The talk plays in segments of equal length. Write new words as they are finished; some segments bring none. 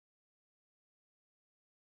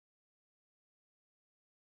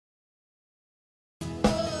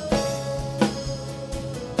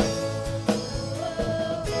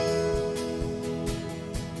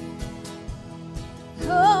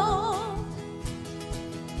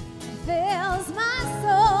fills my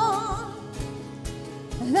soul.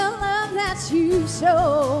 The love that you've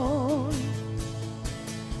shown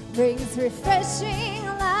brings refreshing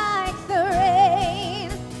like the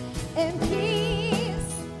rain, and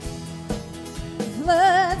peace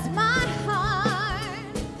floods my heart.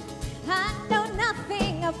 I know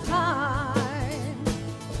nothing apart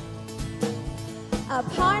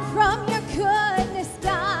from your goodness,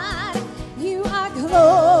 God. You are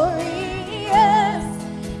glorious,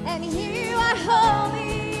 and you are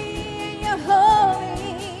holy, you're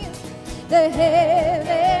holy. The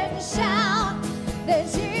heavens shout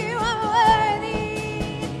that you are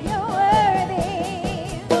worthy, you're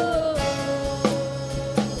worthy.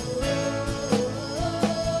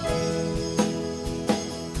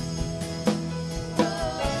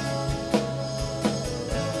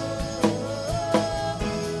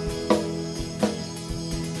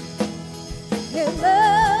 Your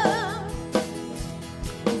love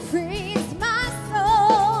frees my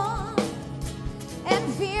soul,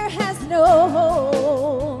 and fear has no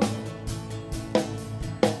hold.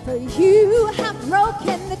 For you have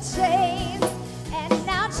broken the chains, and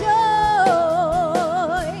now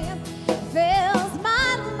joy fills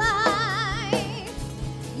my life.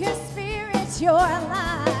 Your spirit, your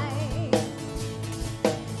life.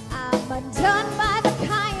 I'm undone by the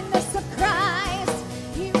kindness of Christ.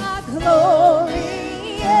 You are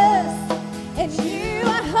glorious, and you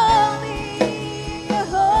are holy, you're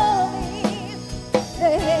holy. The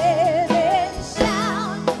heavens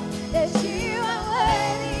shout that you are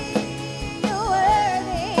worthy, you're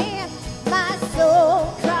worthy. My soul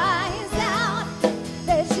cries out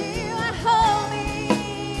that you are holy,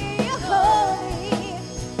 you're holy.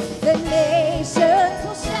 The nations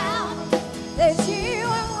will shout that you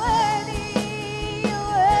are worthy, you're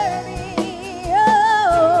worthy.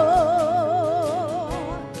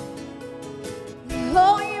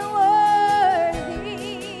 Oh, you're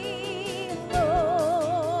worthy,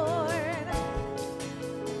 Lord.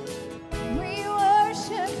 We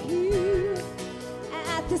worship you.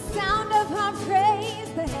 At the sound of our praise,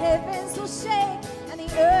 the heavens will shake and the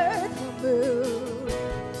earth will move.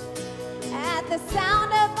 At the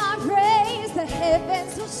sound of our praise, the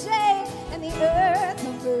heavens will shake and the earth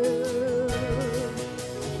will move.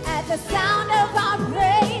 At the sound of our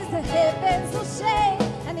praise, the heavens will shake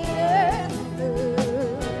and the earth will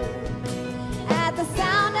move. At the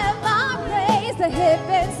sound of our praise, the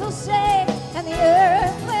heavens will shake and the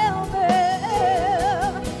earth will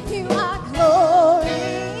move. You are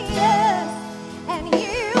glorious, and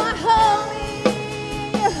you are holy,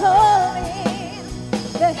 you're holy.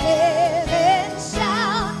 The heavens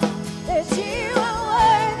shout that you are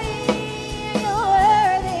worthy, you're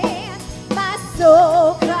worthy. My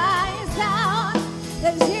soul cries out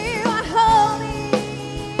that you are holy,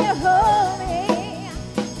 you're holy.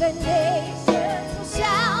 The nations will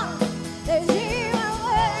shout that you are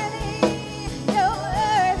worthy, you're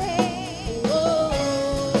worthy. Oh,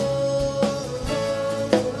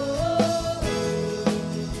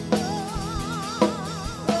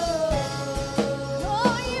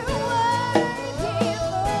 you're worthy,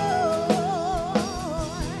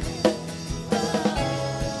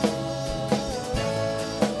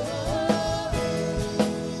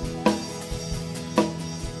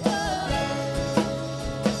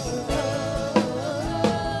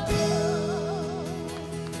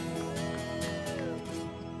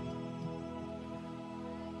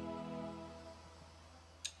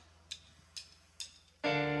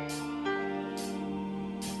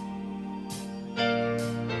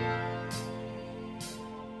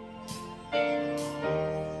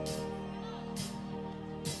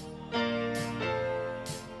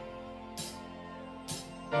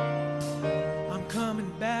 I'm coming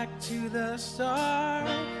back to the start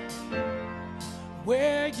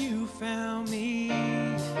where you found me.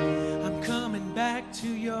 I'm coming back to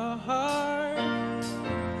your heart.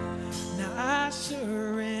 Now I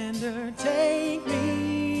surrender, take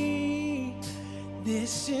me.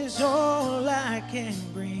 This is all I can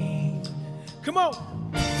bring. Come on.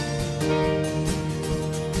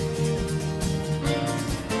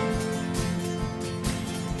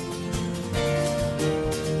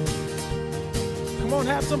 Come on,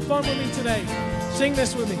 have some fun with me today. Sing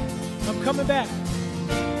this with me. I'm coming back.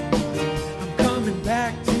 I'm coming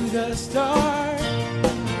back to the start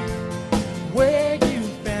where you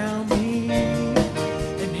found me.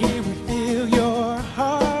 And here we feel your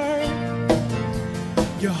heart.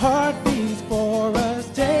 Your heart beats for us.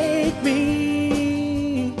 Take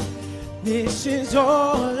me. This is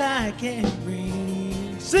all I can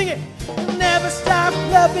bring. Sing it. Never stop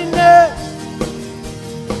loving us.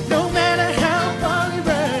 No matter how far you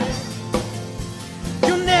run,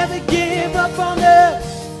 you'll never give up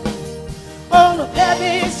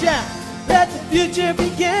heaven shout. Let the future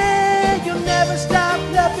begin. You'll never stop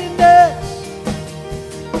loving us.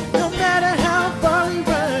 No matter how far we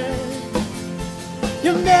run,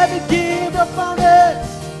 you'll never give up on us.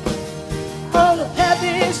 All of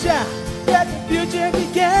heaven shout. Let the future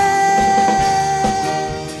begin.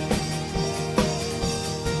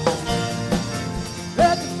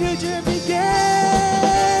 Let the future begin.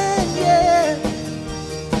 Yeah.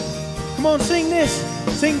 Come on, sing this.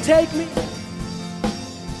 Sing, take me.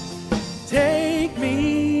 Take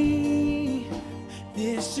me.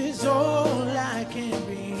 This is all I can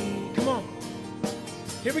be. Come on.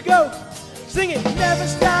 Here we go. Sing it. Never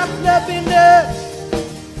stop loving us.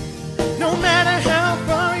 No matter how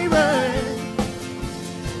far we run,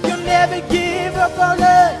 you'll never give up on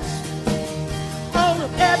us. All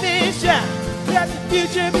of heaven shout. Let the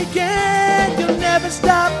future begin. You'll never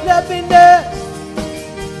stop loving us.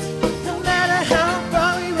 No matter how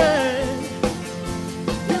far we run,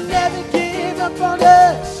 you'll never give up on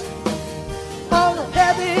us. All of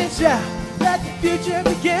heaven shout. Let the future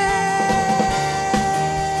begin.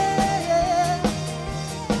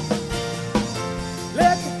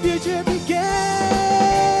 Let the future begin.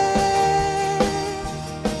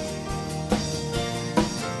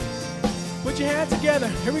 Put your hands together.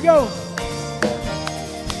 Here we go.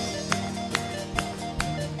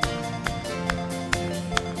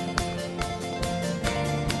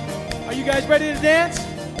 Are you guys ready to dance?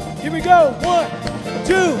 Here we go. 1,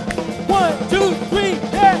 2, 1, 2, 3,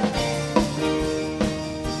 dance.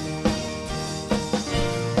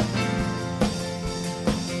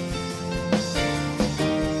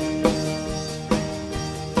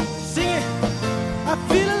 Sing it. I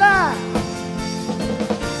feel alive.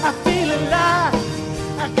 I feel alive.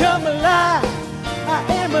 I come alive. I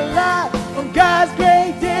am alive on God's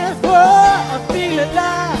great dance floor. I feel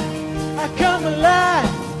alive. I come alive.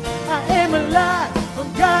 I am alive on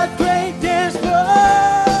God's great dance floor.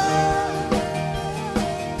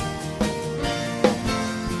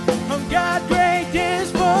 On God's great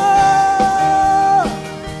dance floor.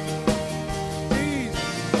 Please.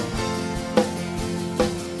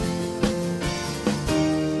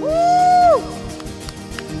 Woo!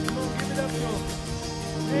 Come on, give it up to him.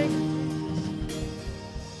 Thank you.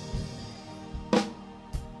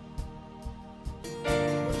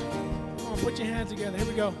 Come on, put your hands together. Here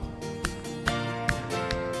we go.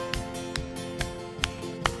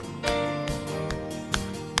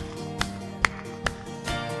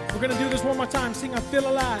 We're gonna do this one more time. Sing, I feel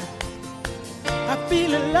alive. I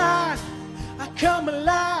feel alive. I come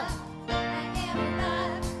alive. I am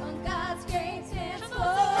alive on God's great dance floor.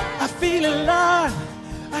 I feel alive.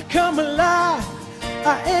 I come alive.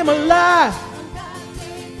 I am alive. On God's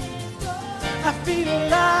great dance floor. I feel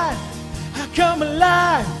alive. I come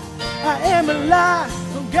alive. I am alive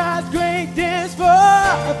on God's great dance floor.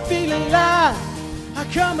 I feel alive. I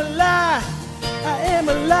come alive. I am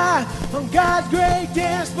alive on God's great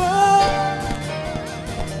dance floor.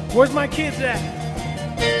 Where's my kids at?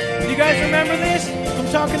 Do you guys remember this? I'm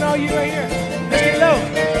talking to all you right here. Let's get low.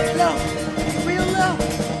 Low. Real low.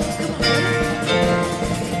 Come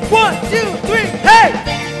on. 1, 2, 3, hey!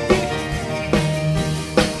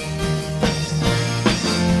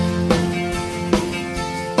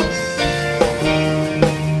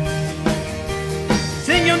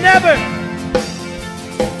 Sing, you'll never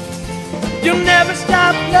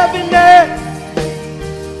stop loving us.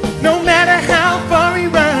 No matter how far we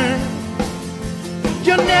run,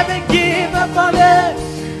 you'll never give up on us.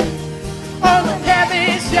 All of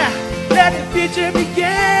heaven shout, let the future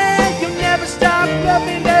begin. You'll never stop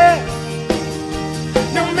loving us.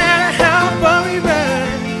 No matter how far we run,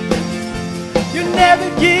 you'll never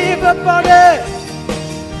give up on us.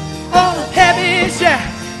 All of heaven shout,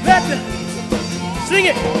 let the sing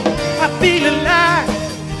it. I feel alive.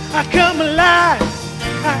 I come alive.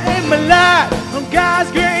 I am alive on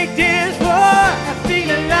God's great dance floor. I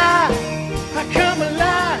feel alive. I come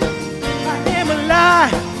alive. I am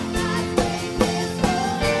alive.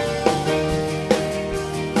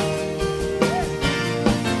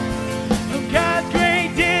 On God's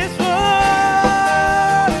great dance floor.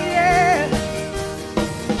 Yeah.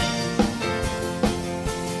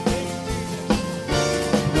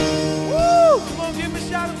 Woo! Come on, give him a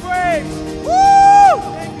shout of praise. Woo!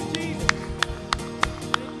 Thank you, Jesus.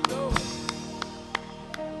 Thank you, Lord.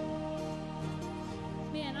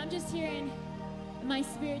 Man, I'm just hearing in my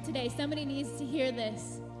spirit today, somebody needs to hear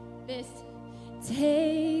this.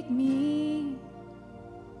 Take me.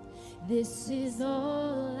 This is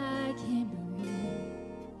all I can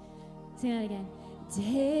breathe. Sing that again.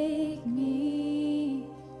 Take me.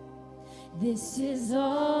 This is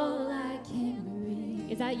all I can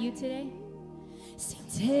breathe. Is that you today? Say,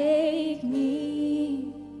 Take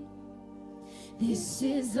me. This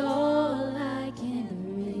is all I can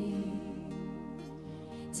bring.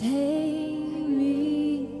 Take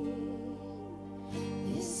me.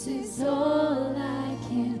 This is all I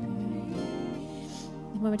can bring.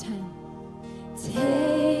 One more time.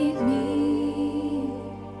 Take me.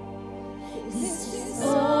 This is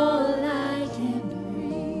all I can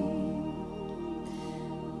bring.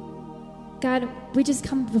 God, we just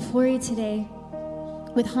come before you today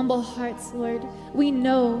with humble hearts, Lord. We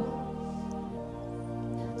know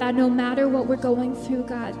that no matter what we're going through,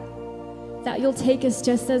 God, that you'll take us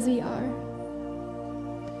just as we are.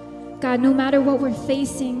 God, no matter what we're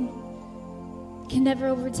facing, can never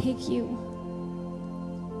overtake you.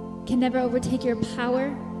 Can never overtake your power.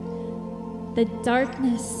 The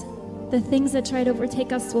darkness, the things that try to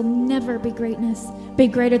overtake us will never be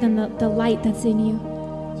greater than the light that's in you.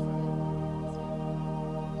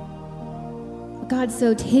 God,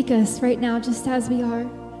 so take us right now just as we are.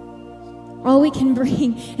 All we can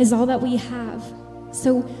bring is all that we have.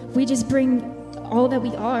 So we just bring all that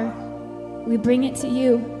we are. We bring it to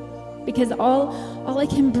you because all I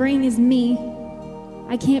can bring is me.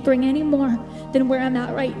 I can't bring any more than where I'm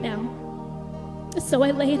at right now. So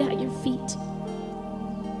I lay it at your feet.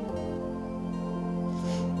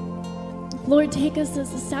 Lord, take us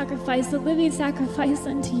as a sacrifice, a living sacrifice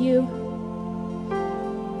unto you.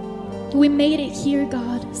 We made it here,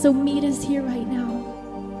 God, so meet us here right now.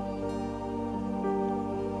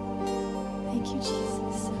 Thank you,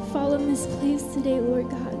 Jesus. Fall in this place today, Lord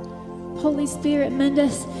God. Holy Spirit, mend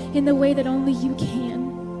us in the way that only you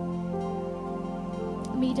can.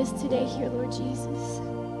 Meet us today here, Lord Jesus.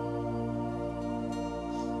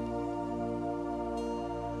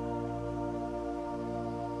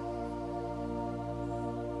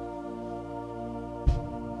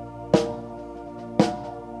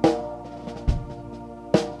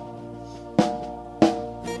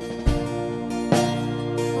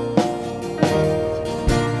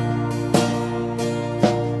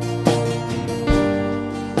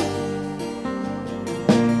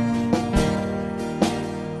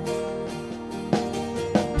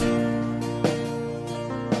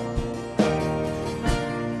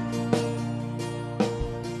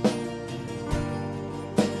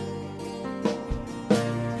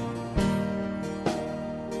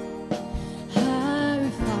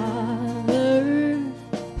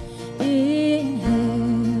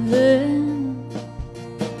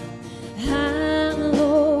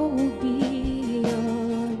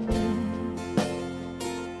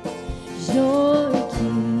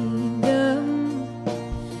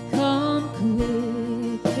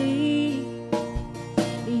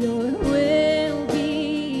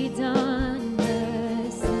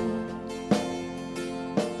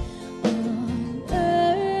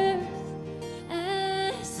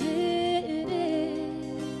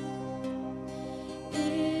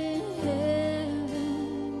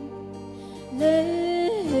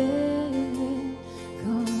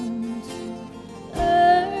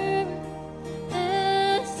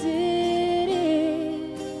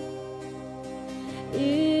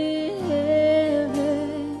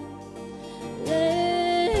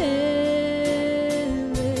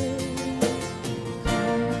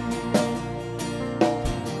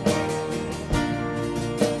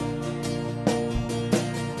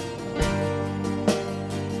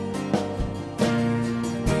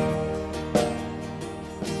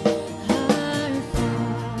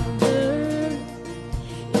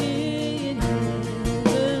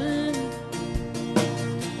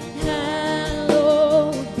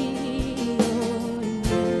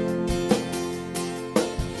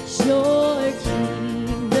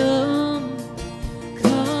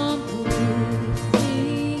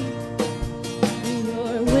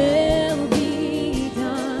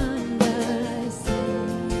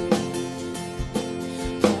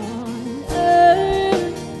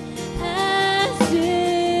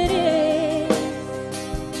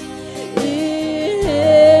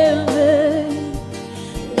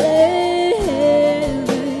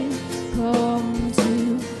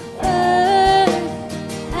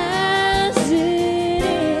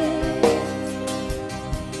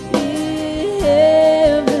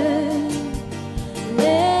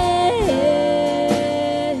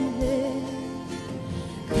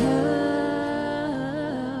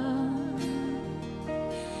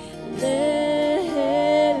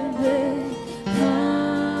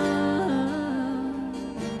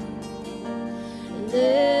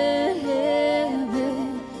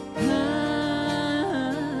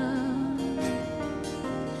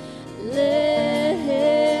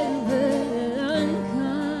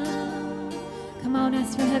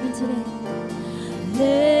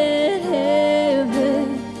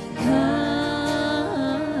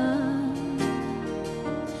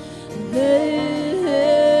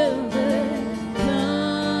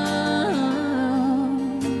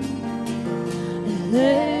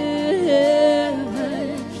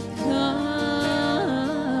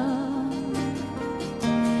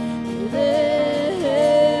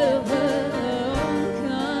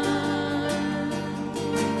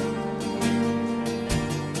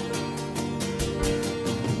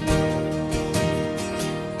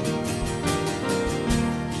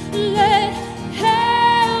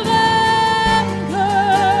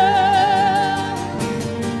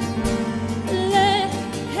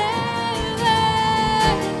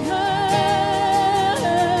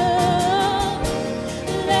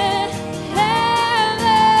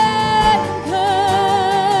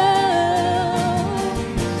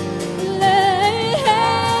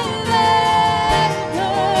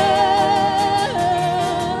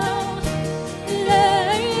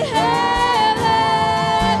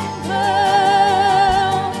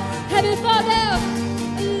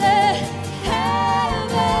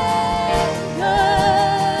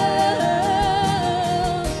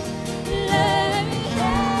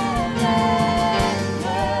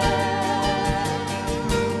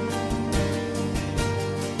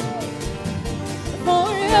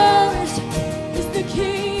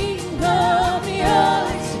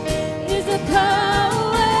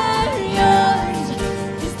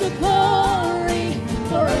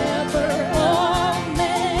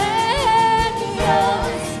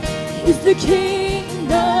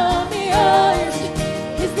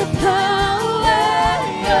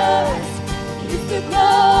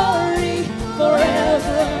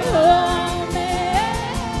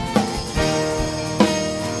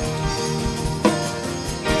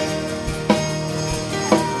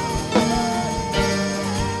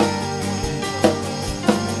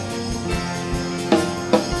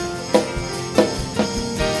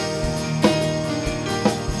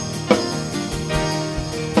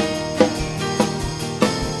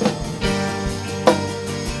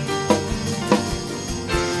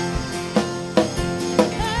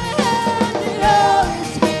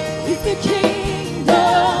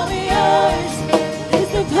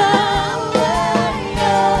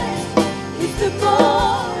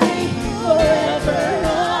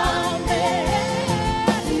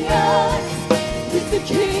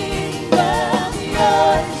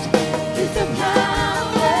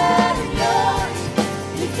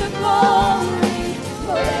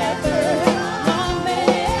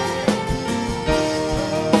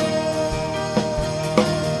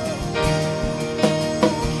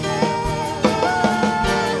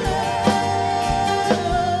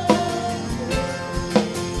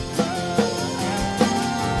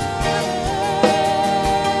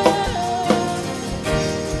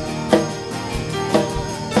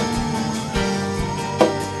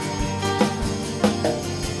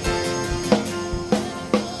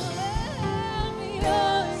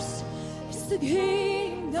 the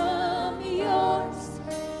kingdom yours,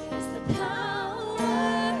 is the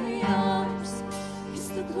power yours, is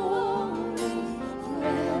the glory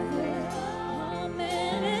forever.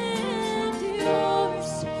 Amen. And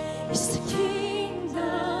yours is the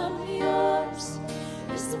kingdom yours,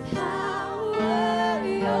 is the power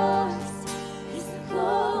yours, is the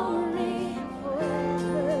glory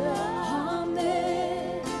forever.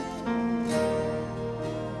 Amen.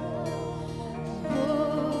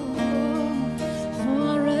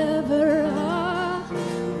 Forever, amen.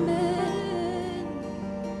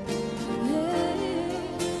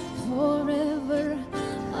 Forever,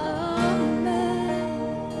 amen.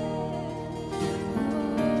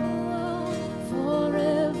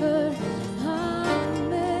 Forever,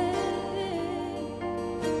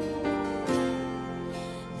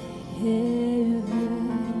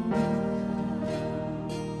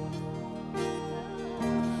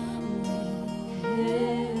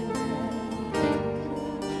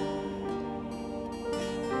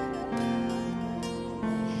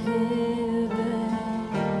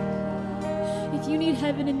 if you need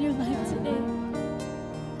heaven in your life today,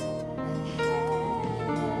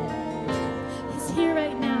 it's here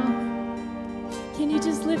right now. Can you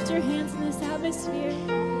just lift your hands in this atmosphere?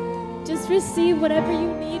 Just receive whatever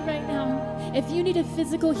you need right now. If you need a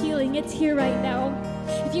physical healing, it's here right now.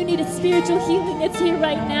 If you need a spiritual healing, it's here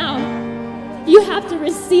right now. You have to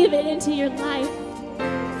receive it into your life.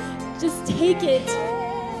 Just take it.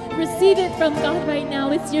 Receive it from God right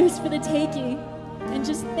now. It's yours for the taking. And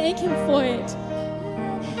just thank Him for it.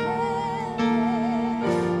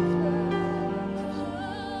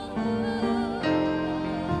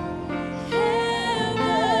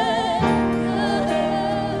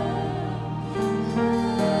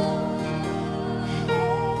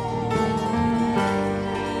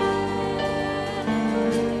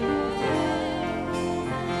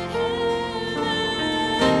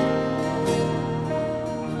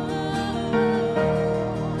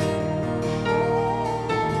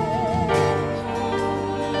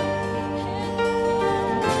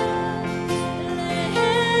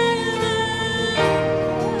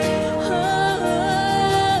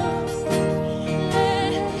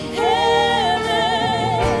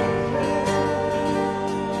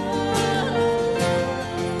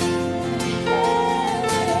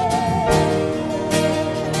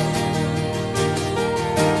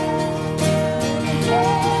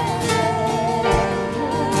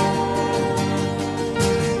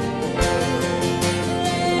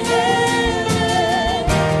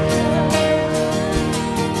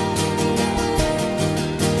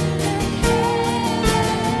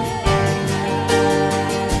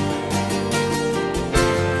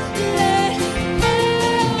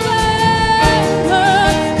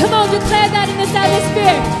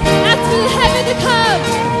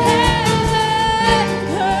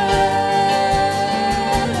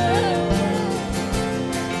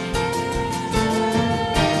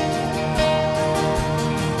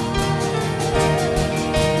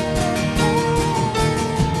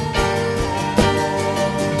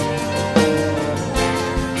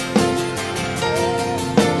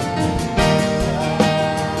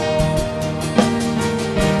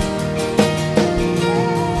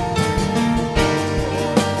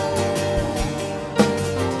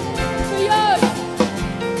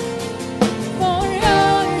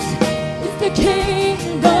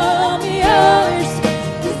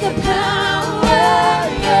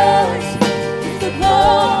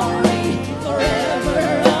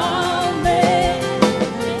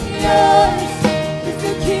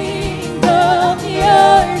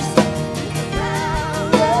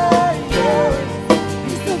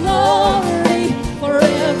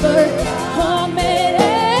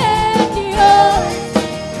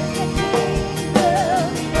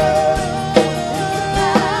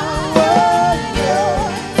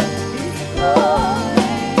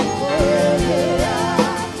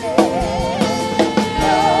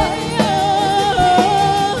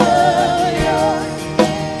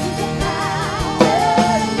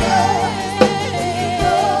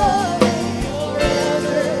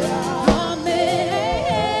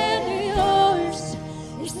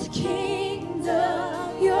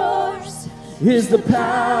 Is the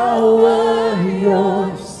power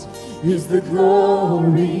yours? Is the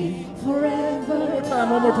glory forever?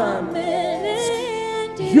 One more time.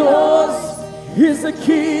 Yours is the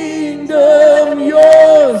kingdom,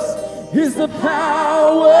 yours is the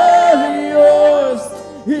power, yours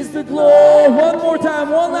is the glory. One more time,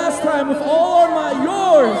 one last time, with all our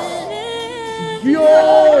might.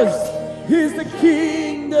 Yours is the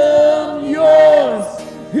kingdom, yours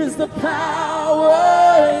is the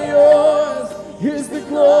power, yours is the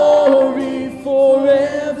glory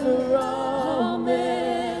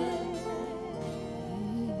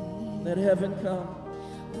come.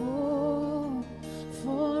 Oh,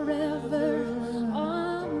 forever,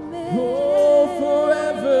 amen. Oh,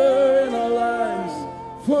 forever in our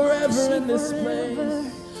lives, forever in this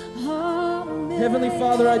place. Amen. Heavenly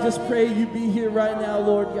Father, I just pray you be here right now,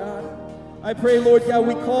 Lord God. I pray, Lord God,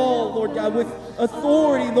 we call, Lord God, with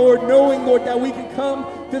authority, Lord, knowing, Lord God, we can come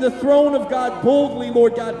to the throne of God boldly,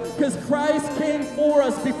 Lord God, because Christ came for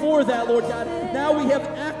us before that, Lord God. Now we have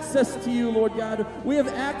access to you, Lord God. We have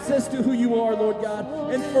access to who you are, Lord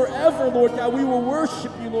God. And forever, Lord God, we will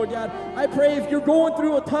worship you, Lord God. I pray if you're going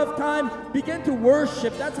through a tough time, begin to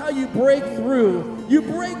worship. That's how you break through. You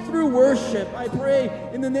break through worship. I pray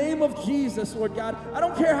in the name of Jesus, Lord God. I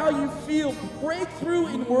don't care how you feel. Break through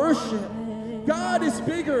in worship. God is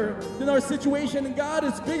bigger than our situation, and God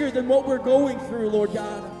is bigger than what we're going through, Lord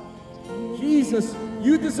God. Jesus,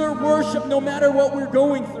 you deserve worship no matter what we're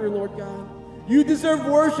going through, Lord God. You deserve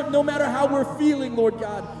worship no matter how we're feeling, Lord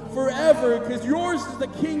God, forever, because yours is the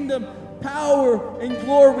kingdom, power, and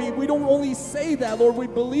glory. We don't only say that, Lord, we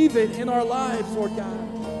believe it in our lives, Lord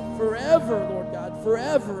God. Forever, Lord God,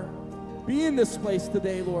 forever. Be in this place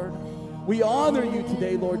today, Lord. We honor you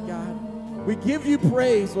today, Lord God. We give you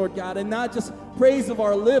praise, Lord God, and not just praise of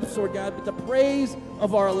our lips, Lord God, but the praise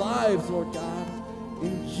of our lives, Lord God.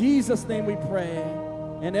 In Jesus' name we pray.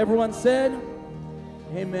 And everyone said,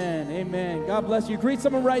 amen, amen. God bless you. Greet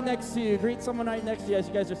someone right next to you. Greet someone right next to you as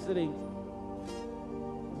you guys are sitting.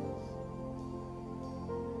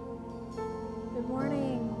 Good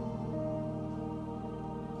morning.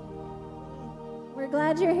 We're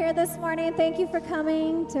glad you're here this morning. Thank you for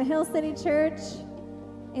coming to Hill City Church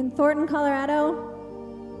in Thornton, Colorado.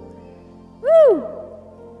 Woo!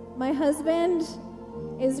 My husband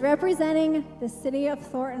is representing the city of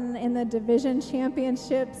Thornton in the division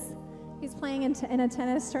championships. He's playing in a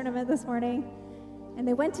tennis tournament this morning, and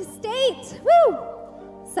they went to state. Woo!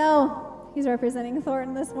 So he's representing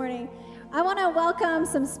Thornton this morning. I want to welcome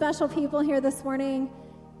some special people here this morning.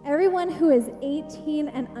 Everyone who is 18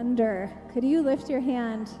 and under, could you lift your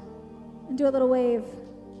hand and do a little wave?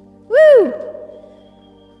 Woo!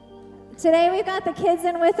 Today we've got the kids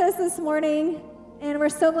in with us this morning, and we're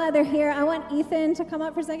so glad they're here. I want Ethan to come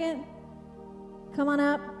up for a second. Come on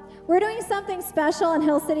up. We're doing something special on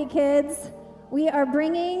Hill City Kids. We are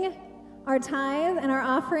bringing our tithe and our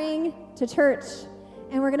offering to church,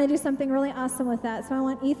 and we're going to do something really awesome with that. So I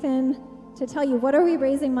want Ethan to tell you, what are we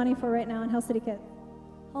raising money for right now in Hill City Kids?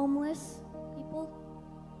 Homeless people,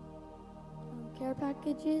 care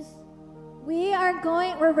packages.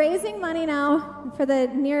 We're raising money now for the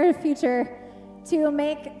near future to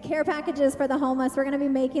make care packages for the homeless. We're going to be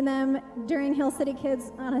making them during Hill City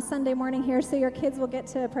Kids on a Sunday morning here, so your kids will get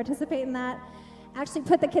to participate in that. Actually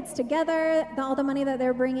put the kids together. All the money that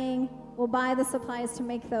they're bringing will buy the supplies to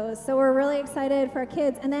make those. So we're really excited for our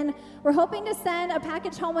kids. And then we're hoping to send a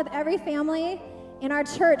package home with every family in our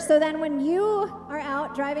church, so then when you are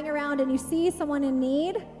out driving around and you see someone in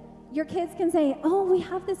need, your kids can say, oh, we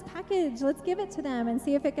have this package, let's give it to them and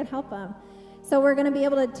see if it could help them. So we're going to be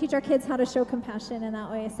able to teach our kids how to show compassion in that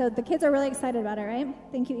way. So the kids are really excited about it, right?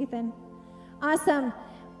 Thank you, Ethan. Awesome.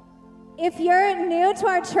 If you're new to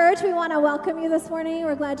our church, we want to welcome you this morning.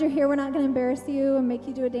 We're glad you're here. We're not going to embarrass you and make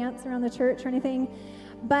you do a dance around the church or anything.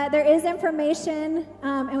 But there is information,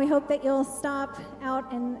 and we hope that you'll stop out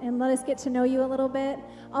and let us get to know you a little bit.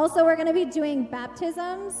 Also, we're going to be doing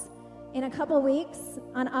baptisms in a couple weeks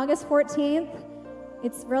on August 14th.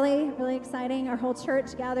 It's really, really exciting. Our whole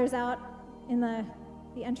church gathers out in the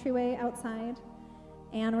entryway outside,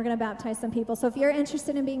 and we're going to baptize some people. So if you're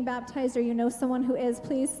interested in being baptized or you know someone who is,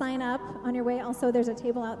 please sign up on your way. Also, there's a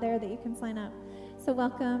table out there that you can sign up. So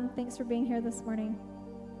welcome. Thanks for being here this morning.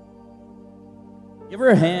 Give her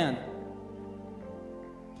a hand.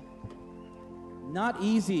 Not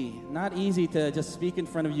easy to just speak in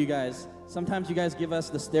front of you guys. Sometimes you guys give us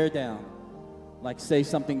the stare down, like say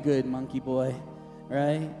something good, monkey boy,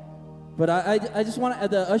 right? But I just want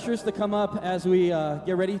the ushers to come up as we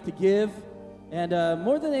get ready to give. And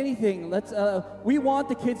more than anything, we want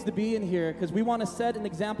the kids to be in here because we want to set an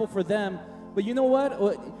example for them. But you know what?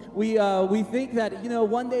 We think that,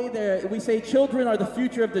 one day we say children are the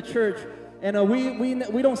future of the church. And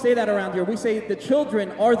we don't say that around here. We say the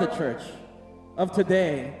children are the church of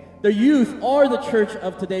today. The youth are the church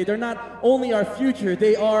of today. They're not only our future,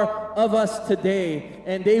 they are of us today.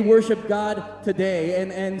 And they worship God today.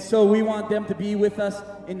 And so we want them to be with us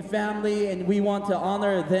in family, and we want to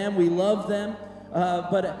honor them. We love them.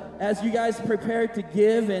 But as you guys prepare to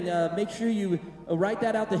give, and make sure you write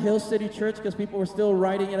that out to Hill City Church, because people were still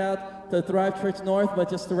writing it out to Thrive Church North, but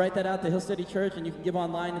just to write that out to Hill City Church, and you can give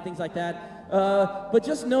online and things like that. But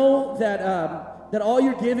just know that that all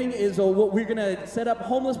you're giving is what we're going to set up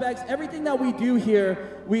homeless bags. Everything that we do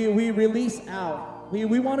here, we release out.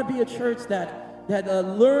 We want to be a church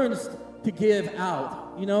that learns to give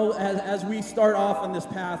out. You know, as we start off on this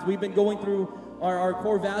path, we've been going through our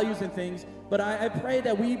core values and things, but I pray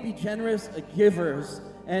that we be generous givers,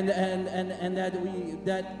 and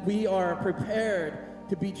that we are prepared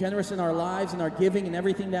to be generous in our lives and our giving and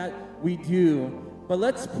everything that we do. But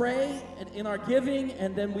let's pray in our giving,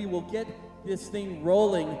 and then we will get this thing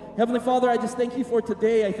rolling. Heavenly Father, I just thank you for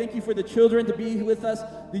today. I thank you for the children to be with us,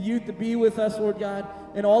 the youth to be with us, Lord God,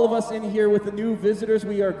 and all of us in here with the new visitors.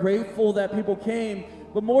 We are grateful that people came,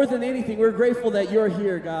 but more than anything, we're grateful that you're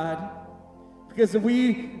here, God, because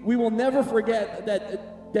we will never forget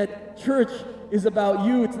that church is about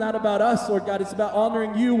you. It's not about us, Lord God. It's about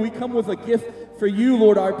honoring you. We come with a gift for you,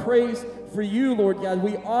 Lord, our praise for you, Lord God.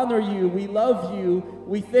 We honor you. We love you.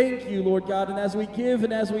 We thank you, Lord God. And as we give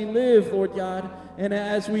and as we live, Lord God, and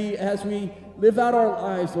as we live out our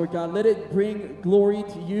lives, Lord God, let it bring glory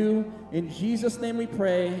to you. In Jesus' name we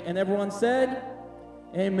pray. And everyone said,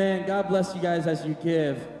 amen. God bless you guys as you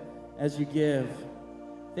give.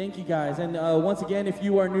 Thank you, guys. And once again, if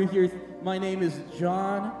you are new here, my name is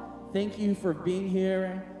John. Thank you for being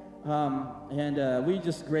here. We're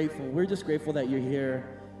just grateful. We're just grateful that you're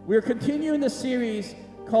here. We're continuing the series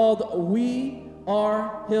called We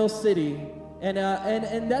Are Hill City. And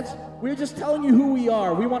that's, we're just telling you who we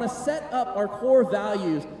are. We want to set up our core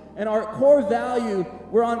values. And our core value,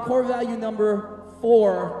 we're on core value number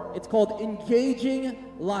 4. It's called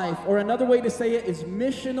engaging life. Or another way to say it is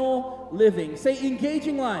missional living. Say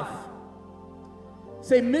engaging life.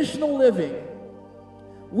 Say missional living.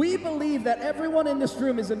 We believe that everyone in this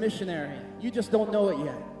room is a missionary. You just don't know it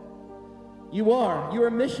yet. You are. You're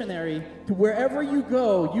a missionary to wherever you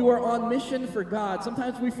go. You are on mission for God.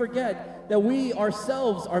 Sometimes we forget that we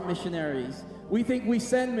ourselves are missionaries. We think we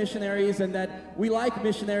send missionaries and that we like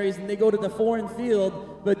missionaries and they go to the foreign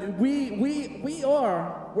field. But we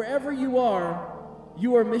are. Wherever you are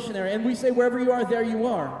missionary. And we say wherever you are, there you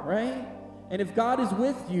are, right? And if God is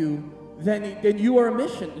with you, then you are a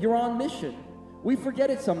mission. You're on mission. We forget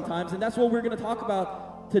it sometimes, and that's what we're going to talk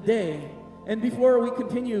about today. And before we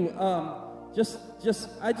continue, I just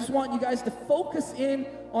want you guys to focus in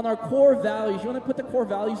on our core values. You want to put the core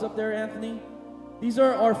values up there, Anthony? These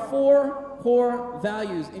are our 4 core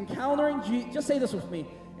values. Just say this with me.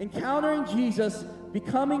 Encountering Jesus,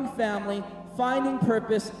 becoming family, finding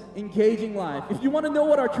purpose, engaging life. If you want to know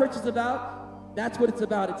what our church is about, that's what it's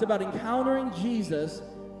about. It's about encountering Jesus,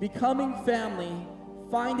 becoming family,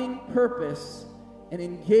 finding purpose, and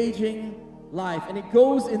engaging life. And it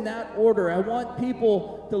goes in that order. I want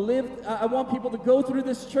people to go through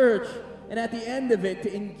this church, and at the end of it,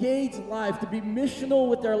 to engage life, to be missional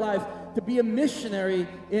with their life, to be a missionary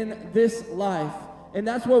in this life. And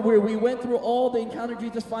that's what we went through all the Encounter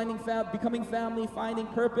Jesus, becoming family, finding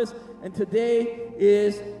purpose, and today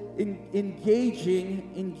is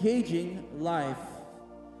engaging life.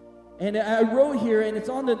 And I wrote here, and it's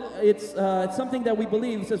something that we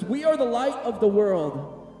believe. It says, we are the light of the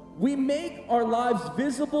world. We make our lives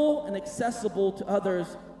visible and accessible to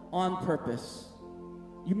others on purpose.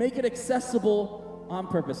 You make it accessible on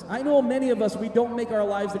purpose. I know many of us, we don't make our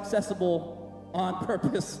lives accessible on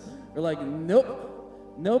purpose. We're like,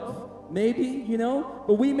 nope, maybe,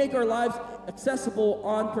 but we make our lives accessible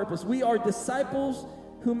on purpose. We are disciples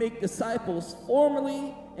who make disciples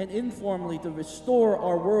formally and informally to restore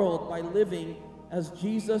our world by living as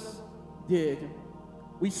Jesus did.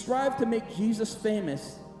 We strive to make Jesus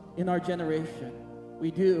famous in our generation.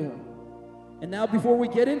 We do. And now before we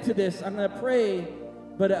get into this, I'm going to pray,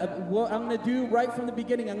 but what I'm going to do right from the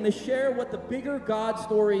beginning, I'm going to share what the bigger God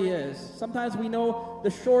story is. Sometimes we know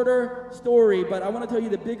the shorter story, but I want to tell you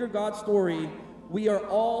the bigger God story we are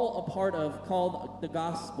all a part of, called the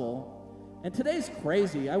gospel. And today's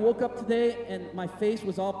crazy. I woke up today and my face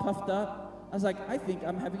was all puffed up. I was like, I think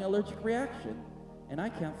I'm having an allergic reaction. And I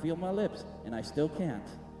can't feel my lips. And I still can't.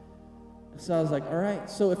 So I was like, all right.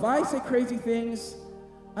 So if I say crazy things,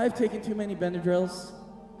 I've taken too many Benadryls.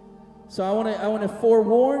 So I want to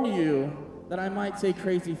forewarn you that I might say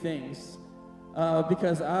crazy things.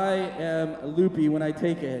 Because I am loopy when I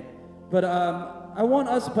take it. But I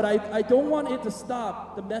don't want it to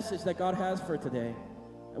stop the message that God has for today.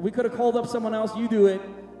 We could have called up someone else, you do it,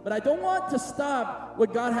 but I don't want to stop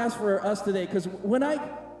what God has for us today, because when I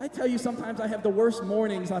tell you sometimes I have the worst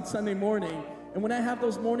mornings on Sunday morning, and when I have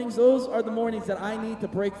those mornings, those are the mornings that I need to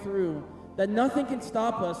break through, that nothing can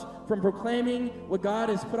stop us from proclaiming what God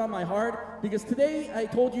has put on my heart, because today, I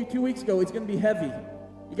told you 2 weeks ago, it's going to be heavy.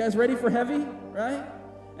 You guys ready for heavy, right?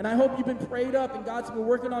 And I hope you've been prayed up and God's been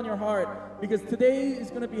working on your heart, because today is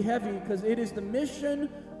going to be heavy, because it is the mission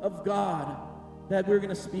of God that we're going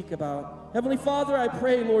to speak about. Heavenly Father, I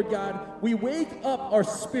pray, Lord God, we wake up our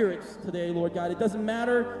spirits today, Lord God. It doesn't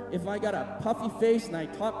matter if I got a puffy face and I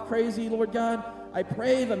talk crazy, Lord God. I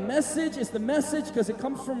pray the message is the message because it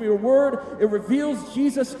comes from your word. It reveals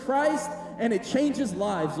Jesus Christ and it changes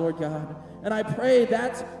lives, Lord God. And I pray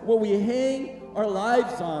that's what we hang our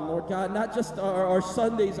lives on, Lord God, not just our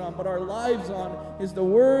Sundays on, but our lives on, is the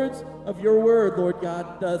words of your word, Lord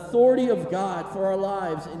God, the authority of God for our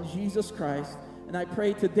lives in Jesus Christ. And I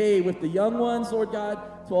pray today with the young ones, Lord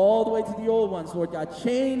God, to all the way to the old ones, Lord God,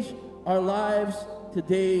 change our lives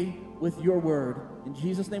today with your word. In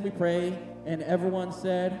Jesus' name we pray, and everyone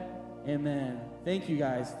said, amen. Thank you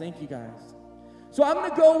guys. Thank you guys. So I'm going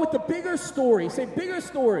to go with the bigger story. Say, bigger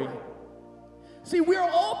story. See, we're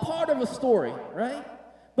all part of a story, right?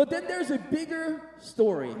 But then there's a bigger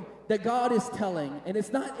story that God is telling, and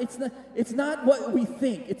it's not what we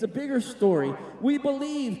think. It's a bigger story. We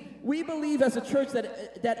believe as a church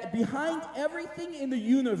that behind everything in the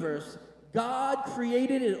universe, God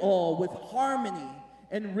created it all with harmony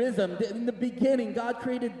and rhythm. In the beginning, God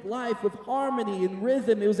created life with harmony and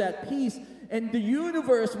rhythm. It was at peace, and the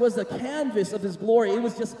universe was a canvas of His glory. It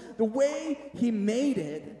was just the way He made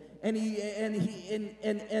it. And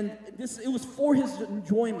it was for His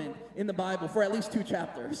enjoyment in the Bible for at least 2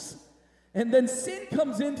 chapters. And then sin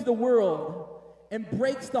comes into the world and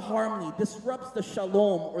breaks the harmony, disrupts the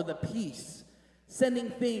shalom or the peace,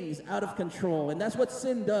 sending things out of control. And that's what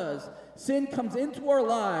sin does. Sin comes into our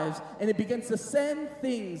lives and it begins to send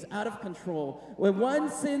things out of control. When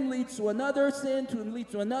one sin leads to another sin,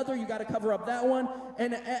 leads to another, you got to cover up that one.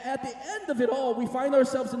 And at the end of it all, we find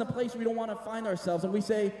ourselves in a place we don't want to find ourselves. And we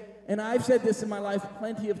say, and I've said this in my life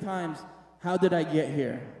plenty of times, how did I get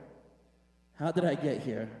here? How did I get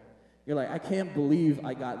here? You're like, I can't believe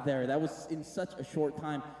I got there. That was in such a short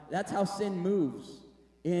time. That's how sin moves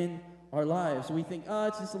in our lives. We think, oh,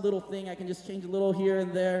 it's just a little thing. I can just change a little here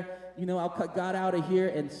and there. You know, I'll cut God out of here.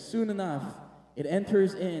 And soon enough, it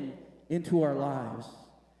enters into our lives.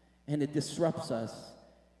 And it disrupts us,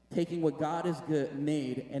 taking what God has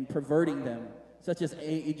made and perverting them, such as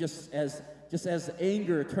just as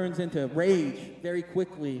anger turns into rage very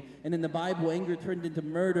quickly, and in the Bible, anger turned into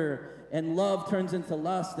murder, and love turns into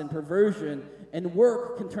lust and perversion, and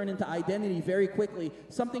work can turn into identity very quickly.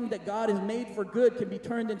 Something that God has made for good can be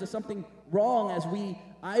turned into something wrong as we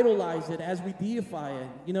idolize it, as we deify it,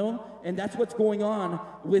 you know? And that's what's going on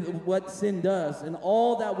with what sin does. And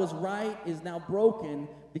all that was right is now broken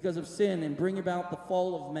because of sin and bring about the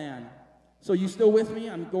fall of man. So you still with me?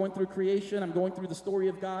 I'm going through creation. I'm going through the story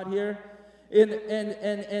of God here.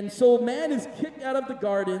 And so man is kicked out of the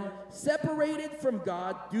garden, separated from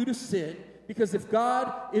God due to sin, because if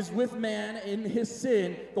God is with man in his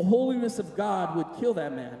sin, the holiness of God would kill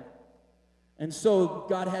that man. And so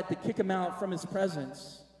God had to kick him out from His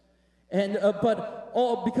presence. But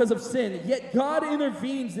all because of sin. Yet God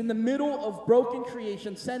intervenes in the middle of broken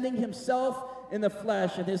creation, sending Himself in the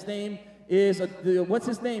flesh, and His name is, what's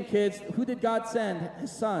His name, kids? Who did God send?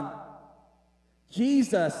 His Son.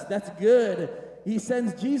 Jesus. That's good. He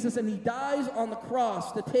sends Jesus, and He dies on the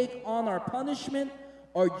cross to take on our punishment,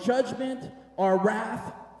 our judgment, our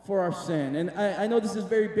wrath for our sin. And I know this is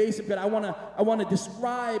very basic, but I want to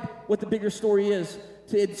describe what the bigger story is.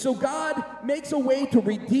 So God makes a way to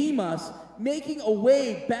redeem us, making a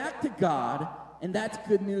way back to God. And that's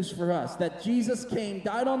good news for us, that Jesus came,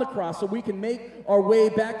 died on the cross so we can make our way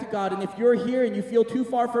back to God. And if you're here and you feel too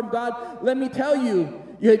far from God, let me tell you,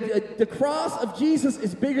 the cross of Jesus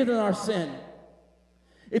is bigger than our sin.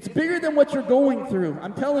 It's bigger than what you're going through.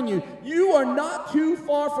 I'm telling you, you are not too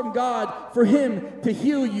far from God for Him to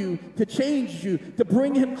heal you, to change you, to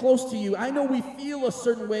bring Him close to you. I know we feel a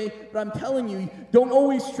certain way, but I'm telling you, don't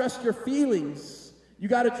always trust your feelings. You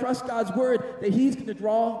got to trust God's word that He's going to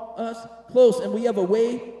draw us close, and we have a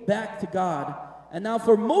way back to God. And now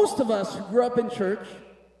for most of us who grew up in church,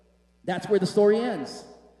 that's where the story ends.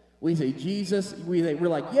 We say, Jesus, we're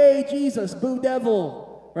like, yay, Jesus, boo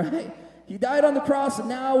devil, right? He died on the cross, and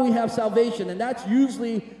now we have salvation. And that's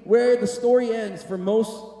usually where the story ends for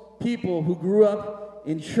most people who grew up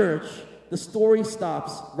in church. The story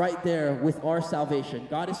stops right there with our salvation.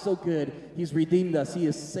 God is so good. He's redeemed us. He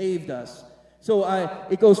has saved us. So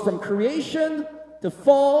it goes from creation to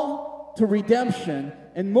fall to redemption.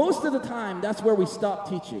 And most of the time, that's where we stop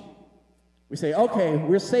teaching. We say, okay,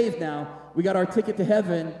 we're saved now. We got our ticket to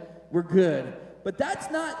heaven. We're good. But that's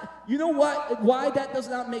not, you know what? Why that does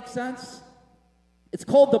not make sense? It's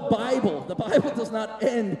called the Bible. The Bible does not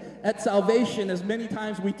end at salvation as many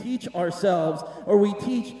times we teach ourselves, or we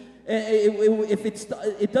teach.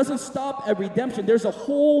 It doesn't stop at redemption. There's a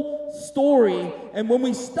whole story, and when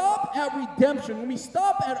we stop at redemption, when we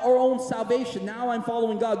stop at our own salvation, now I'm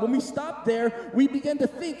following God, when we stop there, we begin to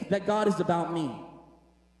think that God is about me.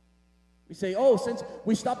 We say, oh, since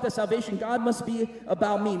we stopped at salvation, God must be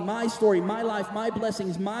about me, my story, my life, my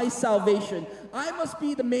blessings, my salvation. I must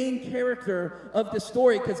be the main character of the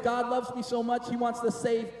story because God loves me so much, he wants to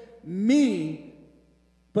save me.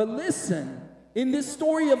 But listen, in this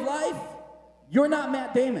story of life, you're not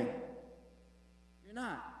Matt Damon. You're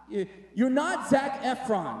not. You're not Zac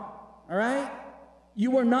Efron, all right?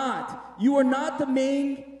 You are not. You are not the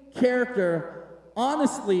main character.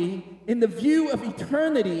 Honestly, in the view of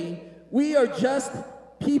eternity, we are just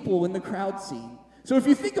people in the crowd scene. So if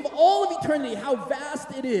you think of all of eternity, how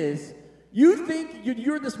vast it is, you think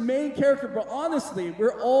you're this main character, but honestly,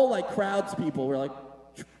 we're all like crowds people. We're like,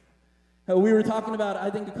 we were talking about, I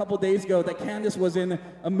think a couple days ago, that Candace was in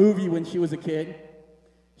a movie when she was a kid.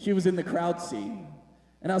 She was in the crowd scene.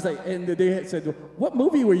 And I was like, and they said, what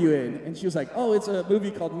movie were you in? And she was like, oh, it's a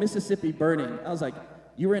movie called Mississippi Burning. I was like,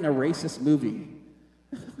 you were in a racist movie.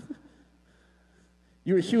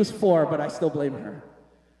 She was 4, but I still blame her.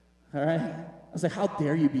 All right? I was like, how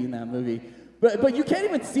dare you be in that movie? But you can't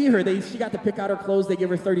even see her. She got to pick out her clothes. They gave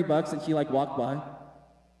her $30, and she like walked by.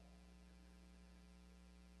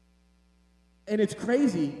 And it's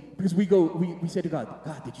crazy because we say to God,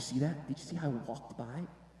 God, did you see that? Did you see how I walked by?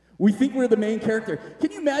 We think we're the main character.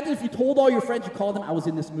 Can you imagine if you told all your friends, you called them, I was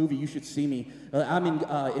in this movie, you should see me. I'm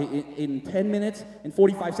in 10 minutes, in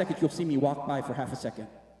 45 seconds, you'll see me walk by for half a second.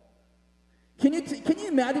 Can you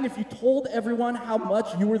imagine if you told everyone how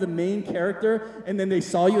much you were the main character, and then they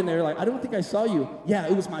saw you and they're like, I don't think I saw you. Yeah,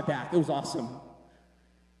 it was my back. It was awesome.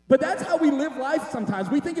 But that's how we live life sometimes.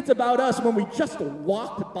 We think it's about us when we just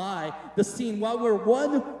walked by the scene while we're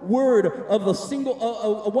one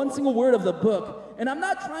single word of the book. And I'm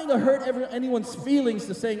not trying to hurt anyone's feelings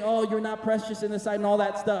to saying, oh, you're not precious in the sight and all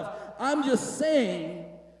that stuff. I'm just saying,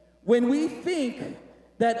 when we think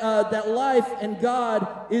that life and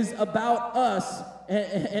God is about us,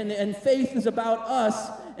 and faith is about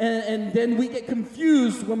us, and then we get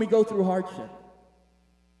confused when we go through hardship,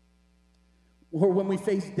 or when we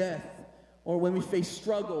face death, or when we face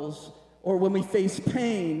struggles, or when we face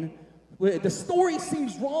pain. The story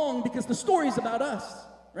seems wrong because the story is about us,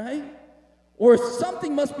 right? Or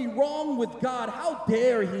something must be wrong with God. How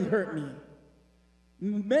dare he hurt me?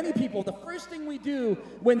 Many people, the first thing we do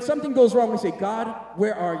when something goes wrong, we say, God,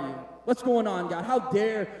 where are you? What's going on, God? How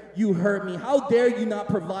dare you hurt me? How dare you not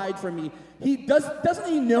provide for me? Doesn't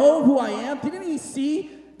he know who I am? Didn't he see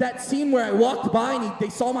that scene where I walked by and they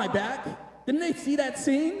saw my back? Didn't they see that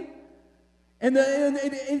scene? And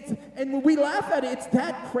when we laugh at it, it's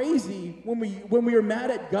that crazy when we are mad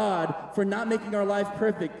at God for not making our life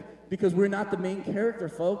perfect because we're not the main character,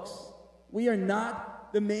 folks. We are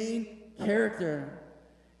not the main character.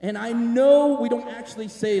 And I know we don't actually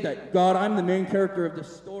say that, God, I'm the main character of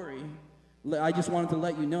this story. I just wanted to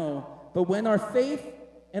let you know. But when our faith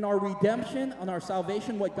and our redemption and our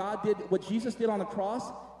salvation, what Jesus did on the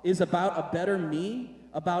cross is about a better me,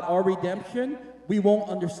 about our redemption, we won't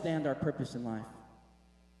understand our purpose in life.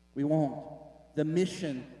 We won't. The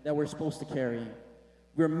mission that we're supposed to carry.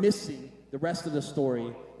 We're missing the rest of the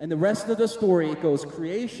story. And the rest of the story, it goes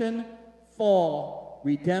creation, fall,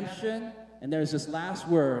 redemption, and there's this last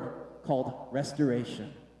word called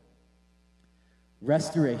restoration.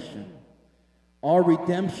 Restoration. Our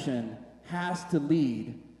redemption has to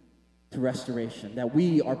lead to restoration. That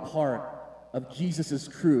we are part of Jesus'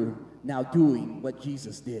 crew now doing what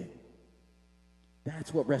Jesus did.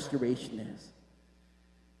 That's what restoration is.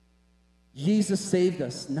 Jesus saved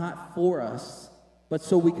us not for us, but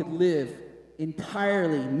so we could live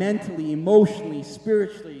entirely, mentally, emotionally,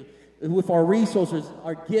 spiritually, with our resources,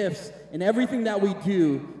 our gifts, and everything that we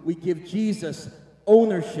do, we give Jesus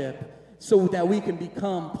ownership so that we can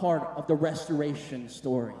become part of the restoration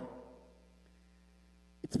story.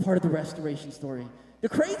 It's part of the restoration story. The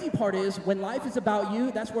crazy part is, when life is about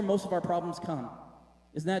you, that's where most of our problems come.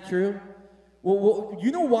 Isn't that true? Well,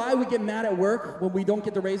 you know why we get mad at work when we don't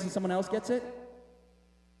get the raise and someone else gets it?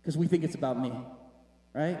 Because we think it's about me,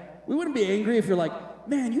 right? We wouldn't be angry if you're like,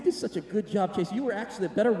 man, you did such a good job, Chase. You were actually a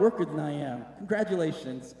better worker than I am.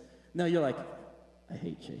 Congratulations. No, you're like, I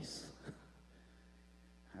hate Chase.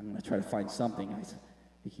 I'm going to try to find something.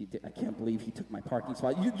 I can't believe he took my parking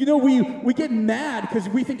spot. You know, we get mad because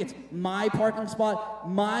we think it's my parking spot,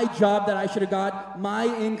 my job that I should have got, my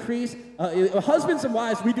increase. Husbands and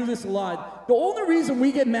wives, we do this a lot. The only reason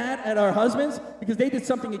we get mad at our husbands because they did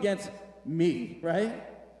something against me, right?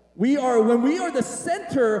 When we are the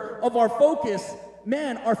center of our focus,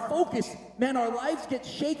 our lives get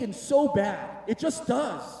shaken so bad. It just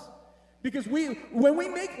does. Because when we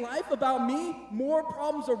make life about me, more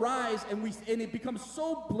problems arise, and it becomes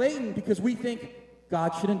so blatant because we think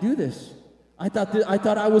God shouldn't do this. I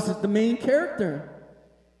thought I was the main character.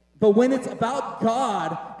 But when it's about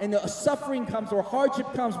God and the suffering comes or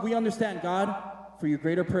hardship comes, we understand, God, for your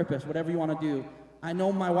greater purpose, whatever you want to do. I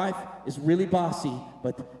know my wife is really bossy,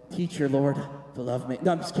 but teach her, Lord, to love me.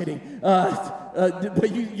 No, I'm just kidding.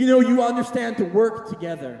 But you understand to work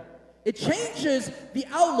together. It changes the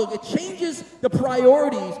outlook. It changes the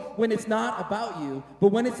priorities when it's not about you. But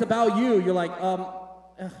when it's about you, you're like,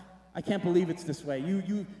 I can't believe it's this way.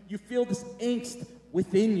 You feel this angst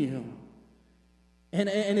within you. And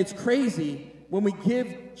it's crazy. When we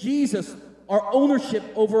give Jesus our ownership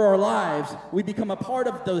over our lives, we become a part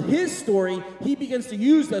of his story. He begins to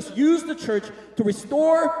use the church to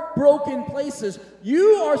restore broken places.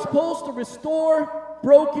 You are supposed to restore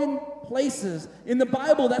broken places. In the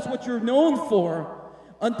Bible, that's what you're known for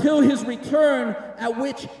until his return, at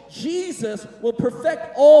which Jesus will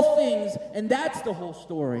perfect all things. And that's the whole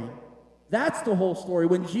story. That's the whole story,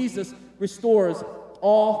 when Jesus restores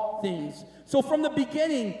all things. So from the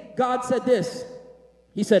beginning, God said this.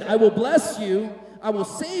 He said, I will bless you, I will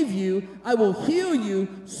save you, I will heal you,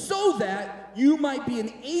 so that you might be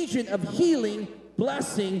an agent of healing,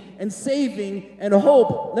 blessing, and saving, and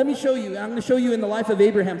hope. Let me show you. I'm going to show you in the life of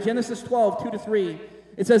Abraham. Genesis 12, 2-3.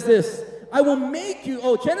 It says this. I will make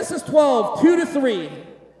you, Genesis 12, 2-3.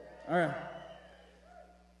 All right.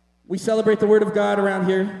 We celebrate the word of God around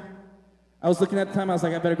here. I was looking at the time, I was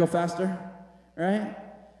like, I better go faster. All right?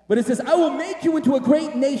 But it says, I will make you into a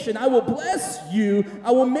great nation. I will bless you.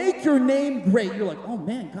 I will make your name great. You're like, oh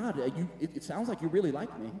man, God, it sounds like you really like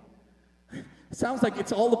me. It sounds like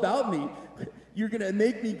it's all about me. You're going to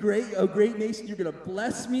make me great, a great nation. You're going to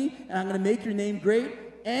bless me, and I'm going to make your name great.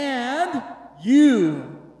 And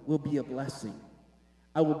you will be a blessing.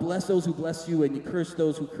 I will bless those who bless you, and you curse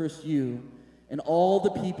those who curse you. And all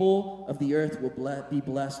the people of the earth will be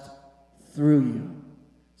blessed through you.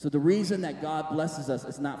 So the reason that God blesses us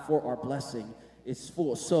is not for our blessing. It's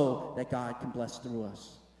so that God can bless through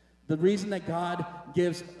us. The reason that God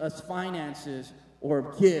gives us finances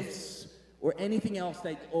or gifts or anything else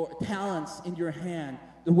or talents in your hand,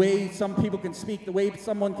 the way some people can speak, the way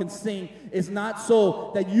someone can sing, is not so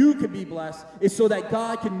that you can be blessed. It's so that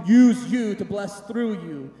God can use you to bless through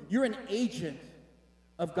you. You're an agent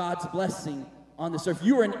of God's blessing on this earth.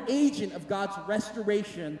 You are an agent of God's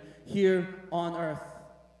restoration here on earth.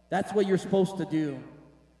 That's what you're supposed to do.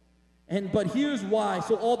 But here's why.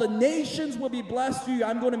 So all the nations will be blessed through you.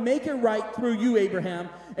 I'm going to make it right through you, Abraham.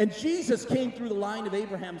 And Jesus came through the line of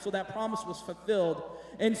Abraham, so that promise was fulfilled.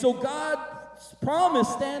 And so God's promise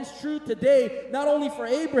stands true today, not only for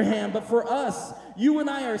Abraham, but for us. You and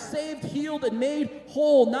I are saved, healed, and made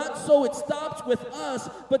whole. Not so it stops with us,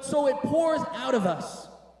 but so it pours out of us.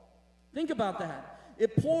 Think about that.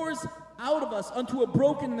 It pours out of us unto a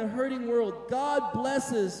broken and hurting world. God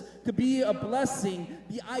blesses to be a blessing.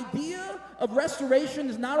 The idea of restoration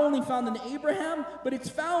is not only found in Abraham, but it's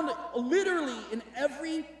found literally in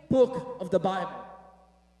every book of the Bible.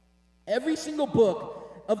 Every single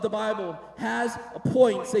book of the Bible has a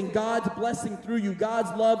point saying God's blessing through you.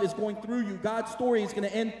 God's love is going through you. God's story is going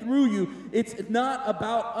to end through you. It's not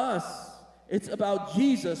about us. It's about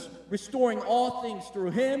Jesus restoring all things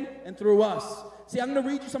through him and through us. See, I'm going to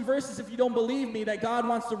read you some verses if you don't believe me that God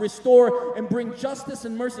wants to restore and bring justice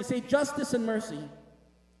and mercy. Say justice and mercy.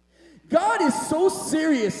 God is so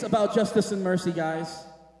serious about justice and mercy, guys.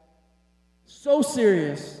 So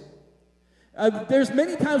serious. There's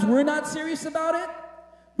many times we're not serious about it,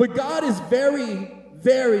 but God is very,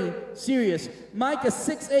 very serious. Micah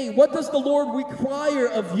 6:8, what does the Lord require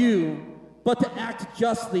of you but to act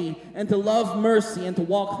justly and to love mercy and to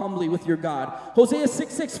walk humbly with your God? Hosea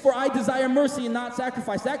 6:6, for I desire mercy and not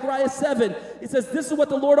sacrifice. Zechariah 7, it says, this is what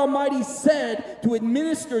the Lord Almighty said, to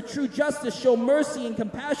administer true justice, show mercy and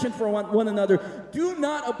compassion for one another. Do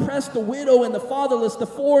not oppress the widow and the fatherless, the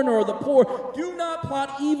foreigner or the poor. Do not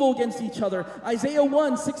plot evil against each other. Isaiah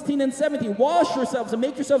 1:16 and 17, wash yourselves and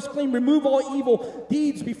make yourselves clean. Remove all evil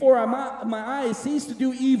deeds before my eyes. Cease to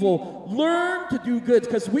do evil. Learn to do good,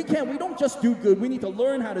 because we don't just do good. We need to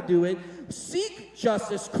learn how to do it. Seek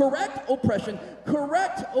justice. Correct oppression.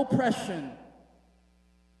 Correct oppression.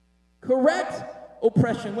 Correct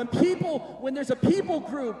oppression. When there's a people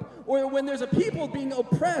group or when there's a people being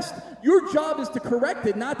oppressed, your job is to correct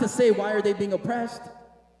it, not to say, why are they being oppressed?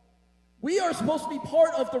 We are supposed to be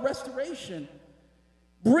part of the restoration.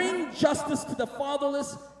 Bring justice to the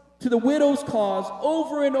fatherless, to the widow's cause,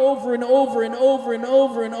 over and over and over and over and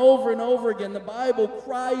over and over and over again. The Bible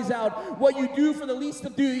cries out, what you do for the least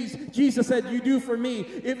of these, Jesus said, you do for me.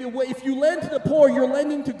 If you lend to the poor, you're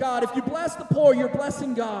lending to God. If you bless the poor, you're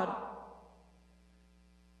blessing God.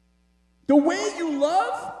 The way you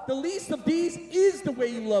love the least of these is the way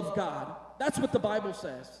you love God. That's what the Bible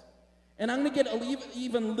says. And I'm going to get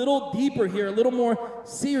even a little deeper here, a little more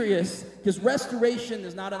serious, because restoration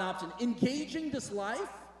is not an option. Engaging this life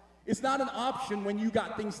is not an option when you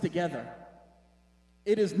got things together.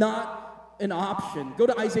 It is not an option. Go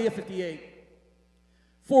to Isaiah 58.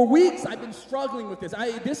 For weeks, I've been struggling with this.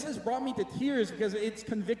 This has brought me to tears because it's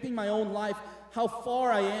convicting my own life how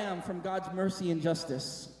far I am from God's mercy and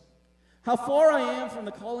justice. How far I am from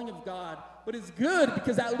the calling of God. But it's good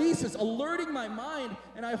because at least it's alerting my mind,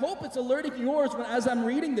 and I hope it's alerting yours as I'm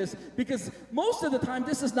reading this, because most of the time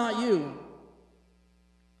this is not you.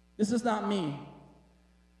 This is not me.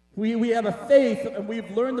 We have a faith, and we've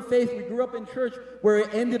learned the faith. We grew up in church where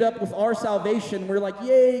it ended up with our salvation. We're like,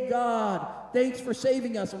 yay, God, thanks for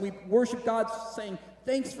saving us. And we worship God saying,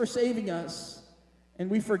 thanks for saving us. And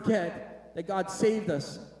we forget that God saved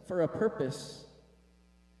us for a purpose.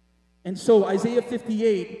 And so Isaiah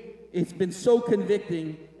 58, it's been so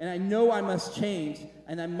convicting, and I know I must change,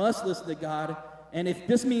 and I must listen to God. And if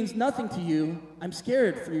this means nothing to you, I'm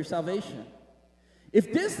scared for your salvation.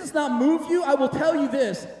 If this does not move you, I will tell you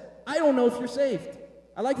this. I don't know if you're saved.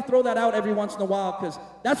 I like to throw that out every once in a while because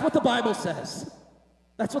that's what the Bible says.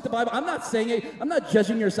 That's what the Bible, I'm not saying it, I'm not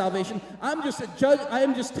judging your salvation. I am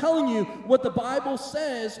just telling you what the Bible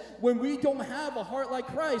says when we don't have a heart like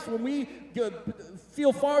Christ, when we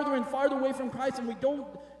feel farther and farther away from Christ and we don't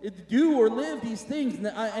do or live these things.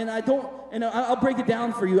 I'll break it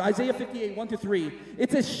down for you. Isaiah 58, 1-3.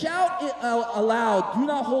 It says, shout it aloud, do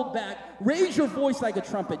not hold back, raise your voice like a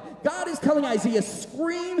trumpet. God is telling Isaiah,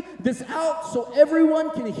 scream this out so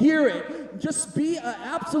everyone can hear it. Just be an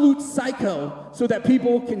absolute psycho so that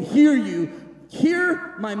people can hear you.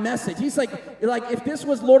 Hear my message. He's like if this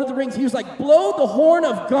was Lord of the Rings, he was like, blow the horn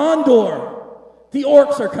of Gondor. The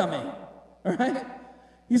orcs are coming. All right?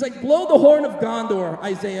 He's like, blow the horn of Gondor,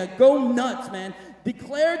 Isaiah. Go nuts, man.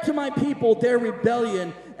 Declare to my people their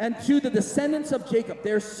rebellion and to the descendants of Jacob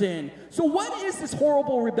their sin. So what is this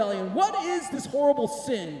horrible rebellion? What is this horrible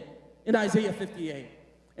sin in Isaiah 58?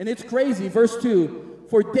 And it's crazy. Verse 2.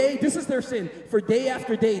 This is their sin. For day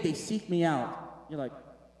after day they seek me out. You're like,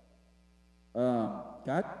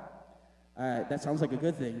 God? That sounds like a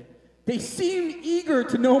good thing. They seem eager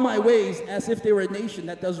to know my ways as if they were a nation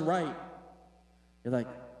that does right. You're like,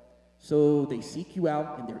 so they seek you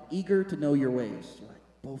out and they're eager to know your ways. You're like,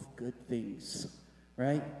 both good things,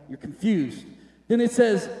 right? You're confused. Then it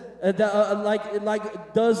says,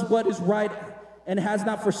 does what is right and has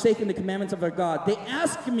not forsaken the commandments of their God. They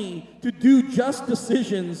ask me to do just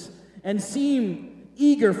decisions and seem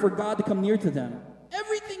eager for God to come near to them.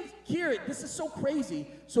 Everything here, this is so crazy.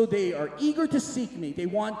 So they are eager to seek me. They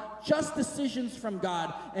want just decisions from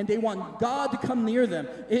God, and they want God to come near them.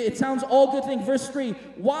 It sounds all good things. Verse 3,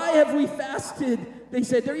 why have we fasted? They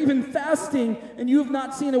said, they're even fasting, and you have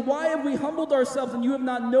not seen it. Why have we humbled ourselves, and you have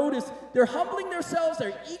not noticed? They're humbling themselves.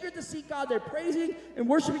 They're eager to seek God. They're praising and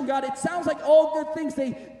worshiping God. It sounds like all good things.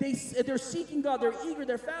 They're seeking God. They're eager.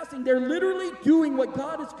 They're fasting. They're literally doing what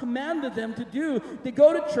God has commanded them to do. They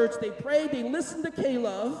go to church. They pray. They listen to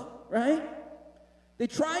K-Love, right? They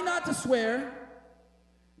try not to swear,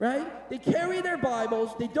 right? They carry their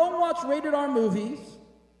Bibles. They don't watch rated R movies.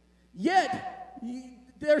 Yet,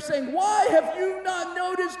 they're saying, why have you not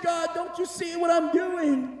noticed, God? Don't you see what I'm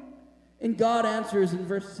doing? And God answers in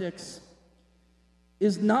verse 6,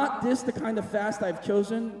 is not this the kind of fast I've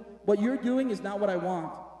chosen? What you're doing is not what I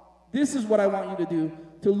want. This is what I want you to do,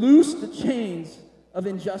 to loose the chains of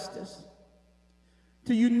injustice,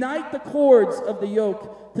 to unite the cords of the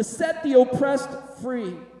yoke, to set the oppressed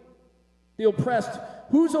free. The oppressed.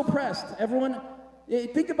 Who's oppressed? Everyone,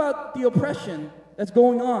 think about the oppression that's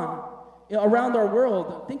going on around our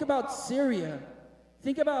world. Think about Syria.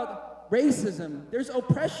 Think about racism. There's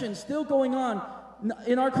oppression still going on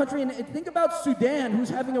in our country. And think about Sudan, who's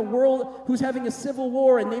having a civil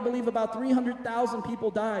war, and they believe about 300,000 people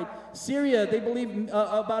died. Syria, they believe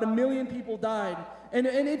about 1 million people died. And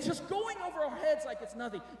it's just going over our heads like it's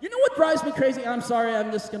nothing. You know what drives me crazy? I'm sorry,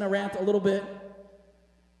 I'm just going to rant a little bit.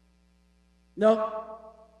 No?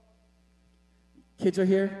 Kids are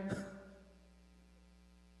here?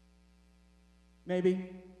 maybe.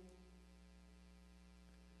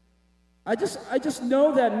 I just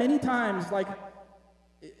know that many times, like,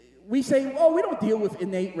 we say, oh, we don't deal with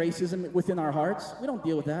innate racism within our hearts. We don't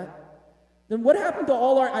deal with that. Then what happened to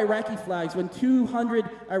all our Iraqi flags when 200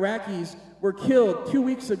 Iraqis were killed 2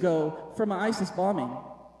 weeks ago from an ISIS bombing?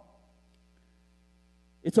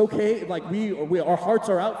 It's okay, like our hearts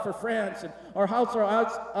are out for France, and our hearts are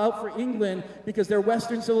out for England because they're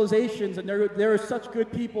Western civilizations and they're such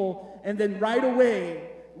good people. And then right away,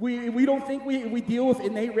 we don't think we deal with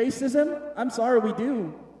innate racism? I'm sorry, we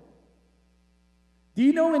do. Do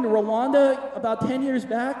you know in Rwanda, about 10 years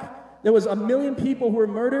back, there was 1 million people who were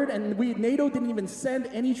murdered, and NATO didn't even send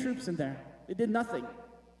any troops in there. They did nothing.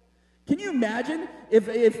 Can you imagine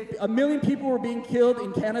if 1 million people were being killed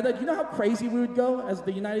in Canada? Do you know how crazy we would go as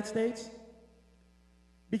the United States?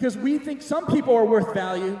 Because we think some people are worth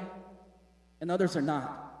value and others are not.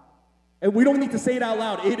 And we don't need to say it out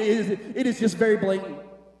loud. It is just very blatant.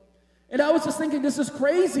 And I was just thinking, this is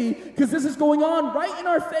crazy because this is going on right in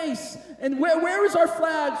our face. And where is our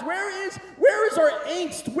flags? Where is our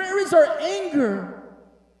angst? Where is our anger?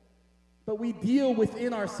 But we deal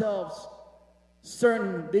within ourselves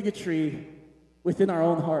certain bigotry within our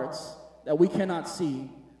own hearts that we cannot see,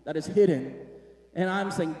 that is hidden. And I'm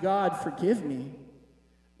saying, God, forgive me.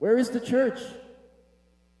 Where is the church?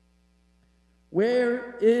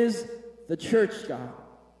 Where is the church, God?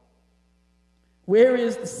 Where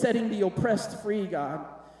is the setting the oppressed free, God?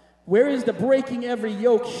 Where is the breaking every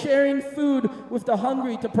yoke, sharing food with the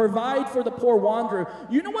hungry to provide for the poor wanderer?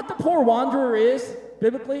 You know what the poor wanderer is,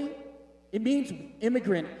 biblically? It means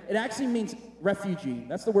immigrant. It actually means refugee.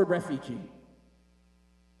 That's the word refugee.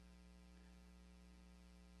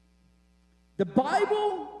 The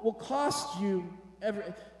Bible will cost you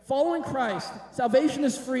following Christ. Salvation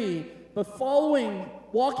is free, but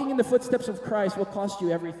walking in the footsteps of Christ will cost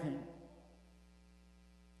you everything.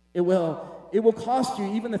 It will cost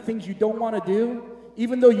you even the things you don't want to do.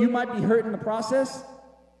 Even though you might be hurt in the process,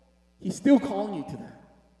 He's still calling you to that.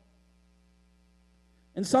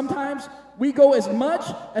 And sometimes we go as much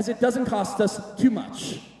as it doesn't cost us too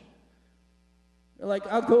much. They're like,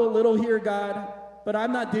 I'll go a little here, God, but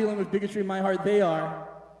I'm not dealing with bigotry in my heart. They are.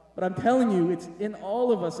 But I'm telling you, it's in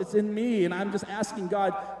all of us. It's in me. And I'm just asking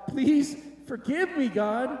God, please forgive me,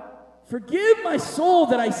 God. Forgive my soul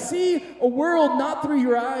that I see a world not through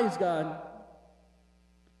your eyes, God.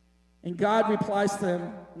 And God replies to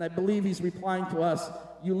them, and I believe He's replying to us,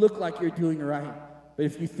 you look like you're doing right. But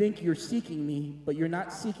if you think you're seeking me, but you're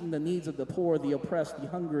not seeking the needs of the poor, the oppressed, the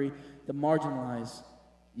hungry, the marginalized,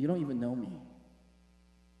 you don't even know me.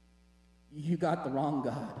 You got the wrong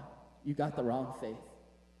God. You got the wrong faith.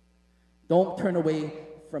 Don't turn away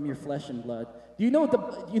from your flesh and blood. Do you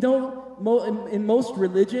know in most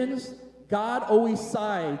religions, God always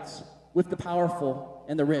sides with the powerful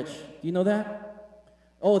and the rich. Do you know that?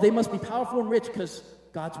 Oh, they must be powerful and rich because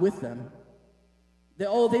God's with them. God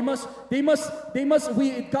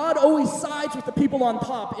always sides with the people on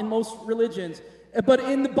top in most religions. But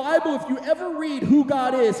in the Bible, if you ever read who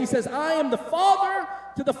God is, He says, I am the father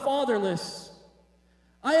to the fatherless.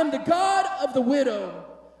 I am the God of the widow.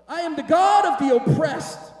 I am the God of the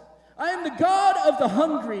oppressed. I am the God of the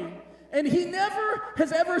hungry. And He never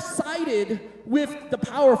has ever sided with the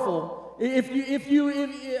powerful. Even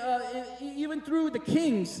through the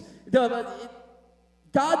kings,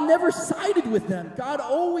 God never sided with them. God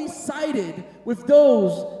always sided with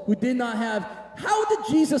those who did not have. How did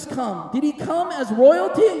Jesus come? Did He come as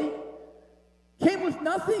royalty? Came with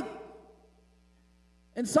nothing.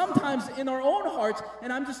 And sometimes in our own hearts,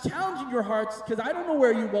 and I'm just challenging your hearts because I don't know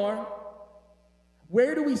where you are.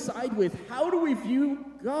 Where do we side with? How do we view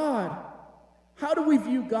God? How do we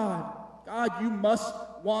view God? God, you must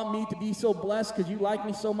want me to be so blessed because you like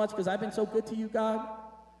me so much because I've been so good to you, God.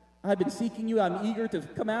 I've been seeking you. I'm eager to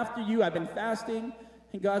come after you. I've been fasting.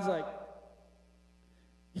 And God's like,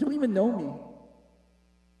 you don't even know me.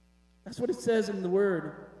 That's what it says in the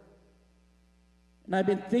Word. And I've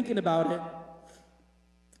been thinking about it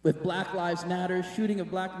with Black Lives Matter, shooting of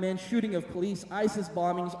black men, shooting of police, ISIS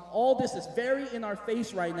bombings. All this is very in our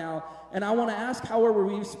face right now. And I want to ask, how are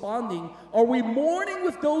we responding? Are we mourning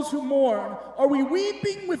with those who mourn? Are we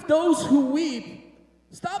weeping with those who weep?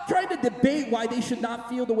 Stop trying to debate why they should not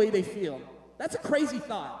feel the way they feel. That's a crazy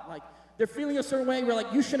thought. Like, they're feeling a certain way, we're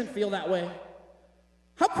like, you shouldn't feel that way.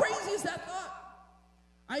 How crazy is that thought?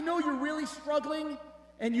 I know you're really struggling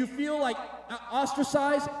and you feel like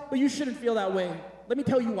ostracized, but you shouldn't feel that way. Let me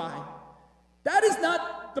tell you why. That is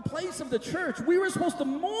not the place of the church. We were supposed to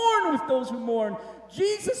mourn with those who mourn.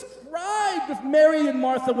 Jesus cried with Mary and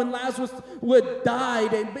Martha when Lazarus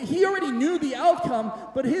died, and he already knew the outcome,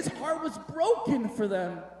 but his heart was broken for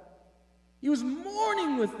them. He was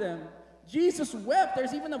mourning with them. Jesus wept.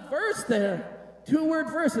 There's even a verse there. 2-word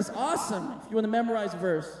verse. It's awesome if you want to memorize a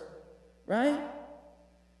verse, right?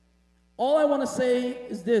 All I want to say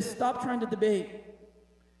is this: stop trying to debate.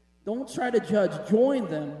 Don't try to judge. Join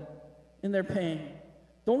them in their pain.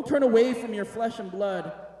 Don't turn away from your flesh and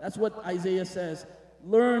blood. That's what Isaiah says.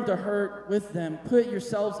 Learn to hurt with them. Put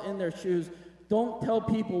yourselves in their shoes. Don't tell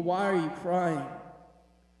people, why are you crying?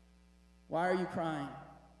 Why are you crying?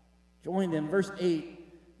 Join them. Verse 8,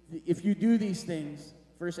 if you do these things,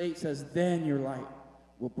 verse 8 says, then your light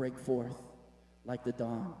will break forth like the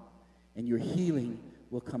dawn, and your healing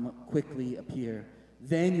will quickly appear.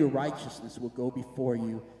 Then your righteousness will go before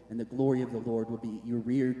you, and the glory of the Lord will be your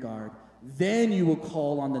rear guard. Then you will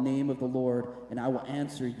call on the name of the Lord, and I will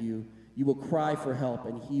answer you. You will cry for help,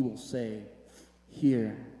 and he will say,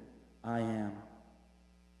 here I am.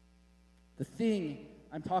 The thing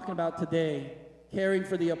I'm talking about today, caring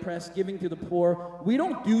for the oppressed, giving to the poor, we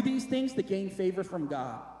don't do these things to gain favor from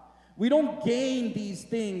God. We don't gain these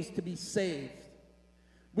things to be saved.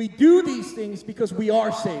 We do these things because we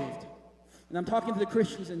are saved. And I'm talking to the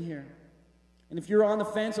Christians in here. And if you're on the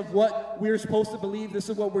fence of what we're supposed to believe, this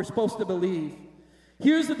is what we're supposed to believe.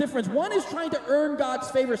 Here's the difference. One is trying to earn God's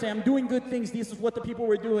favor, say, I'm doing good things, this is what the people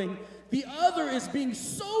were doing. The other is being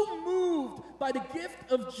so moved by the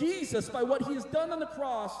gift of Jesus, by what he has done on the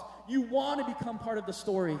cross, you want to become part of the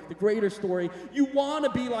story, the greater story. You want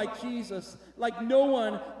to be like Jesus, like no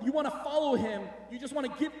one. You want to follow him. You just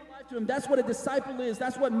want to give your life to him. That's what a disciple is.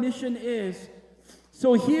 That's what mission is.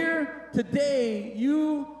 So here today,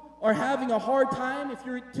 you are having a hard time. If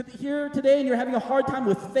you're here today and you're having a hard time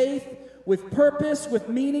with faith, with purpose, with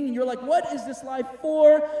meaning, and you're like, what is this life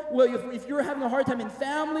for? Well, if you're having a hard time in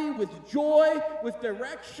family, with joy, with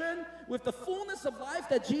direction, with the fullness of life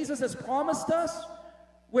that Jesus has promised us,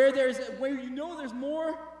 where you know there's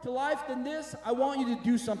more to life than this, I want you to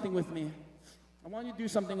do something with me. I want you to do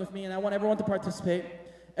something with me, and I want everyone to participate.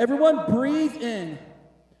 Everyone breathe in.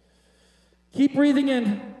 Keep breathing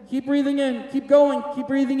in. Keep breathing in. Keep going. Keep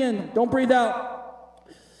breathing in. Don't breathe out.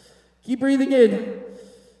 Keep breathing in.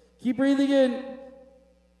 Keep breathing in.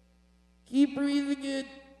 Keep breathing in.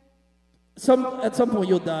 At some point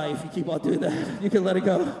you'll die if you keep on doing that. You can let it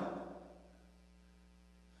go.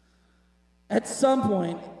 At some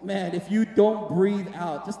point, man, if you don't breathe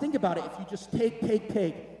out, just think about it. If you just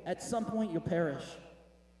take, at some point you'll perish.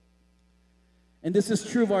 And this is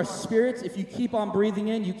true of our spirits. If you keep on breathing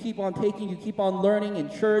in, you keep on taking, you keep on learning in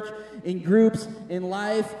church, in groups, in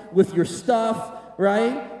life, with your stuff,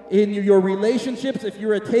 right? In your relationships, if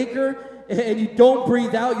you're a taker and you don't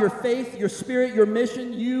breathe out your faith, your spirit, your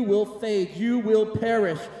mission, you will fade. You will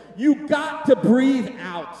perish. You got to breathe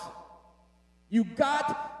out. You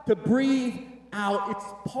got to breathe out.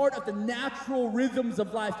 It's part of the natural rhythms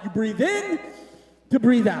of life. You breathe in to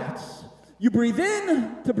breathe out. You breathe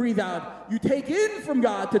in to breathe out. You take in from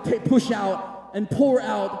God to push out and pour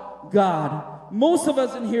out God. Most of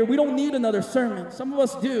us in here, we don't need another sermon. Some of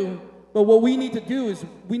us do, but what we need to do is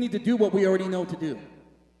we need to do what we already know to do.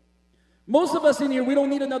 Most of us in here, we don't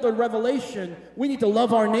need another revelation. We need to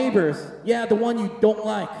love our neighbors. Yeah, the one you don't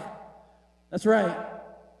like. That's right.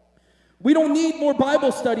 We don't need more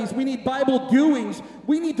Bible studies. We need Bible doings.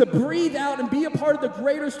 We need to breathe out and be a part of the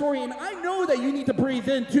greater story. And I know that you need to breathe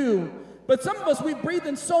in too. But some of us, we breathe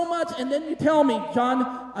in so much, and then you tell me,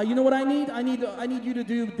 John, you know what I need? I need you to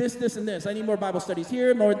do this, this, and this. I need more Bible studies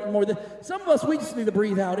here, more this. Some of us, we just need to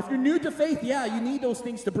breathe out. If you're new to faith, yeah, you need those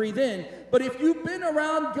things to breathe in. But if you've been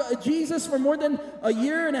around Jesus for more than a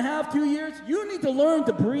year and a half, 2 years, you need to learn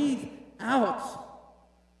to breathe out.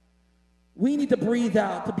 We need to breathe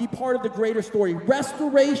out to be part of the greater story.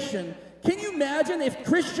 Restoration. Can you imagine if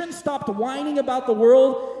Christians stopped whining about the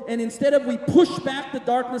world and instead of we push back the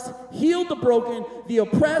darkness, healed the broken, the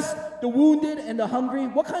oppressed, the wounded, and the hungry?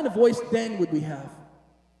 What kind of voice then would we have?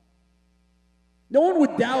 No one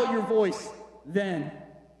would doubt your voice then.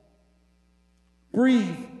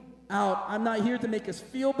 Breathe out. I'm not here to make us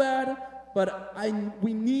feel bad, but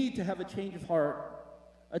we need to have a change of heart,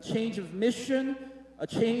 a change of mission, a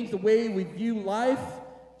change the way we view life,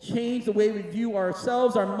 change the way we view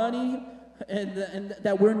ourselves, our money, and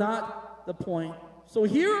that we're not the point. So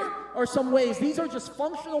here are some ways. These are just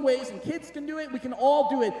functional ways, and kids can do it. We can all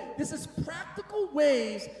do it. This is practical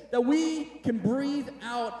ways that we can breathe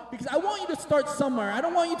out, because I want you to start somewhere. I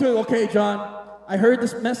don't want you to, okay, John, I heard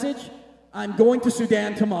this message. I'm going to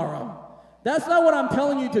Sudan tomorrow. That's not what I'm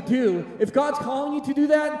telling you to do. If God's calling you to do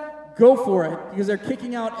that, go for it, because they're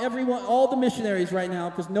kicking out everyone, all the missionaries right now,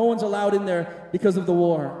 because no one's allowed in there because of the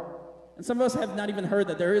war. And some of us have not even heard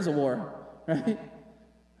that there is a war, right?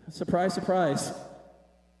 Surprise, surprise.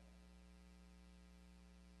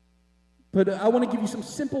 But I want to give you some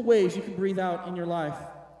simple ways you can breathe out in your life.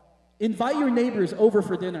 Invite your neighbors over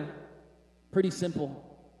for dinner. Pretty simple.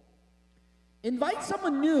 Invite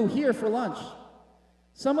someone new here for lunch.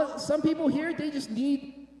 Some people here, they just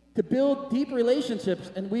need to build deep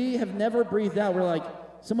relationships, and we have never breathed out. We're like,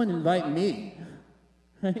 someone invite me.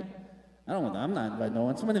 Right? I'm not inviting no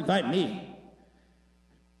one. Someone invite me.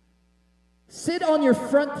 Sit on your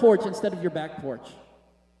front porch instead of your back porch,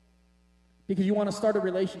 because you want to start a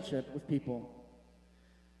relationship with people.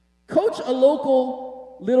 Coach a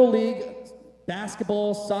local little league,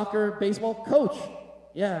 basketball, soccer, baseball. Coach.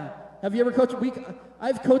 Yeah. Have you ever coached?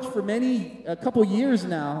 I've coached for a couple years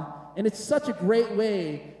now, and it's such a great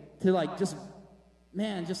way to just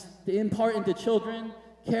to impart into children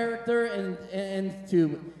character and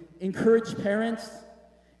to encourage parents.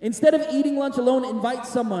 Instead of eating lunch alone, invite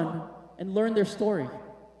someone and learn their story.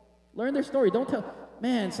 Learn their story. Don't tell.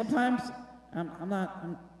 Man, sometimes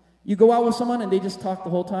you go out with someone and they just talk the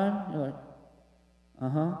whole time. You're like,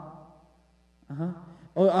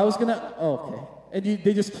 Oh, okay. And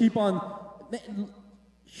they just keep on,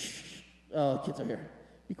 shh. Oh, kids are here.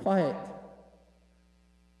 Be quiet.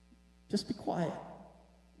 Just be quiet.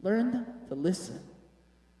 Learn to listen.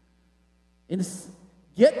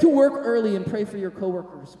 Get to work early and pray for your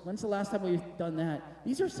coworkers. When's the last time we've done that?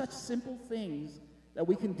 These are such simple things that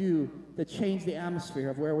we can do to change the atmosphere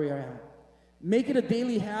of where we are at. Make it a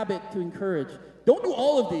daily habit to encourage. Don't do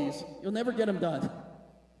all of these. You'll never get them done.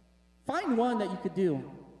 Find one that you could do.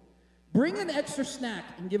 Bring an extra snack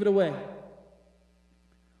and give it away.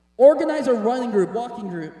 Organize a running group, walking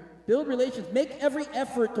group. Build relations. Make every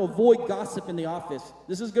effort to avoid gossip in the office.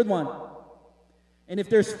 This is a good one. And if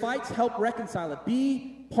there's fights, help reconcile it.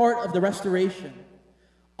 Be part of the restoration.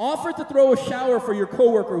 Offer to throw a shower for your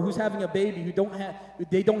coworker who's having a baby who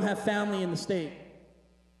they don't have family in the state.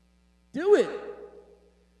 Do it.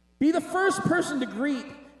 Be the first person to greet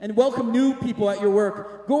and welcome new people at your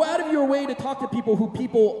work. Go out of your way to talk to people who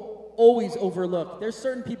people always overlook. There's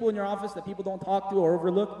certain people in your office that people don't talk to or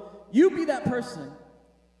overlook. You be that person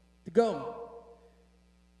to go.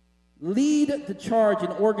 Lead the charge in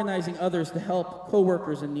organizing others to help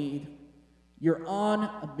coworkers in need. You're on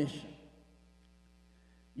a mission.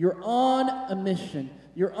 You're on a mission.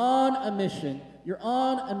 You're on a mission. You're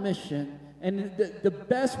on a mission. And the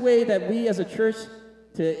best way that we as a church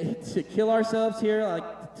to kill ourselves here,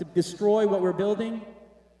 like to destroy what we're building,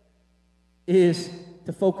 is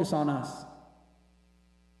to focus on us.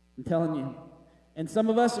 I'm telling you. And some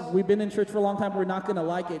of us, we've been in church for a long time, we're not going to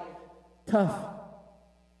like it. Tough.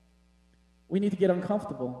 We need to get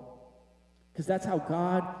uncomfortable, because that's how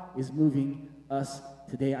God is moving us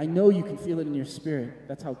today. I know you can feel it in your spirit.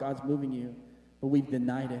 That's how God's moving you, but we've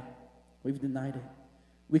denied it. We've denied it.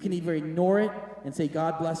 We can either ignore it and say,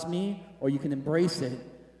 God bless me, or you can embrace it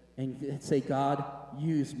and say, God,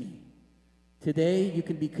 use me. Today, you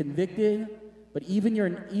can be convicted, but even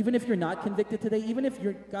if you're not convicted today, even if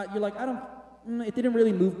you're like, it didn't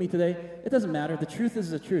really move me today, it doesn't matter. The truth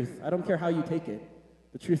is the truth. I don't care how you take it.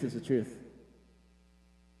 The truth is the truth.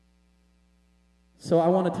 So I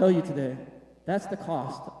want to tell you today, that's the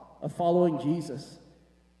cost of following Jesus.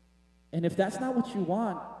 And if that's not what you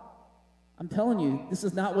want, I'm telling you, this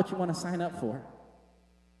is not what you want to sign up for.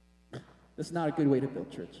 This is not a good way to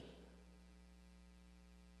build church.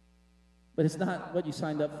 But it's not what you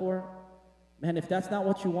signed up for. Man, if that's not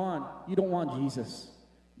what you don't want Jesus.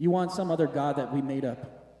 You want some other God that we made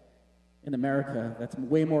up in America that's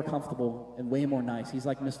way more comfortable and way more nice. He's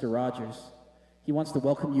like Mr. Rogers. He wants to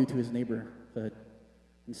welcome you to his neighborhood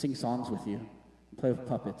and sing songs with you and play with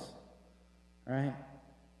puppets. All right?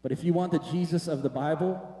 But if you want the Jesus of the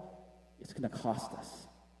Bible, it's going to cost us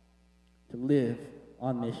to live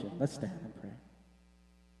on mission. Let's stand and pray.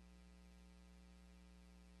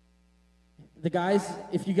 The guys,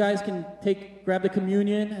 if you guys can grab the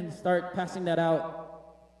communion and start passing that out.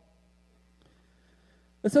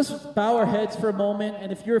 Let's just bow our heads for a moment,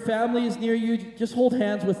 and if your family is near you, just hold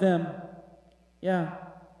hands with them. Yeah.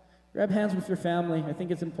 Grab hands with your family. I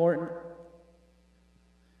think it's important.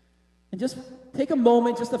 And just take a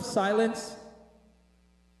moment just of silence,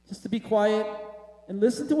 just to be quiet, and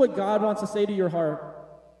listen to what God wants to say to your heart.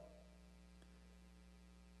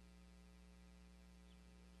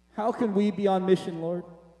 How can we be on mission, Lord?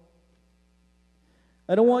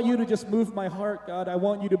 I don't want you to just move my heart, God. I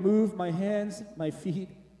want you to move my hands, my feet,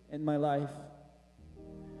 and my life.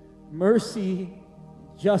 mercy,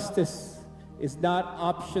 justice is not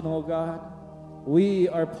optional, God. We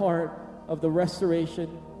are part of the restoration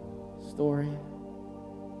story.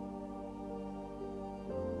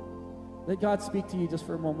 Let God speak to you just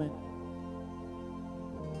for a moment.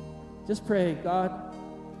 Just pray, God,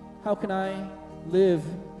 how can I live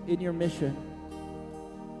in your mission?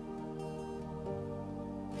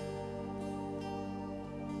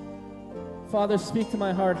 Father, speak to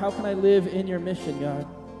my heart. How can I live in your mission, God?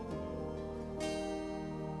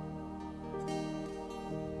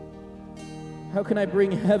 How can I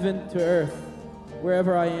bring heaven to earth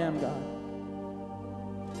wherever I am, God?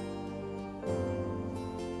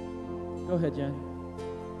 Go ahead, Jen.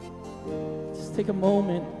 Just take a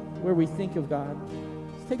moment where we think of God.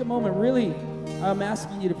 Just take a moment. Really, I'm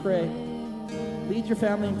asking you to pray. Lead your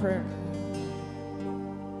family in prayer.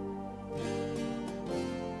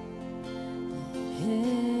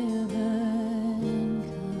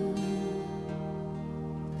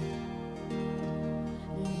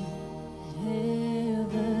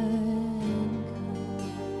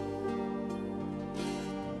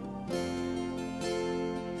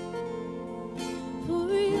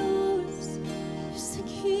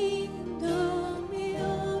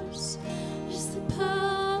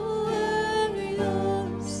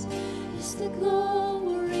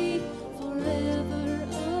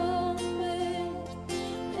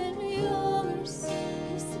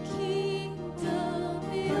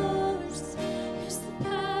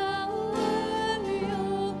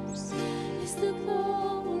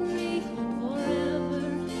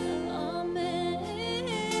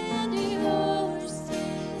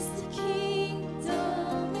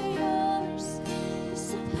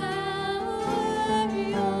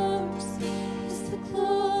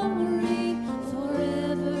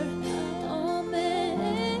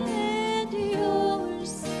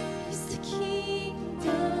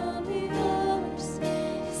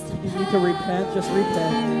 To repent, just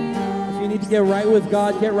repent. If you need to get right with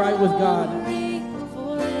God, get right with God.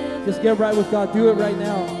 Just get right with God. Do it right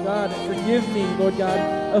now. God, forgive me, Lord God,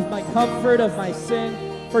 of my comfort, of my sin.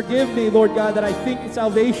 Forgive me, Lord God, that I think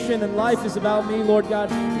salvation and life is about me, Lord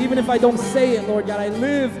God. Even if I don't say it, Lord God, I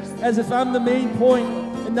live as if I'm the main point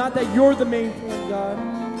and not that you're the main point, God.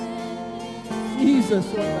 Jesus,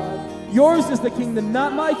 Lord God. Yours is the kingdom,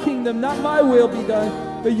 not my kingdom, not my will be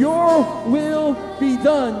done, but your will be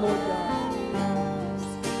done, Lord God.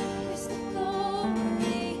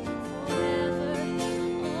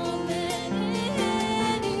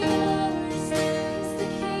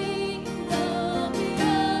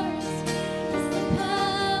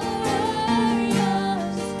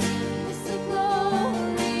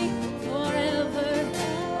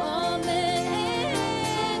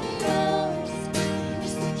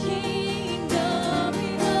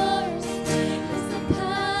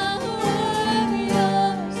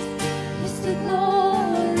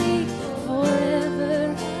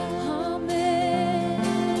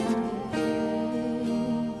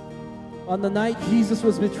 On the night Jesus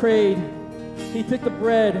was betrayed, he took the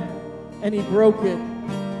bread and he broke it.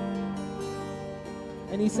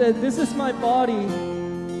 And he said, "This is my body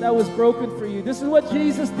that was broken for you." This is what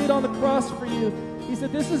Jesus did on the cross for you. He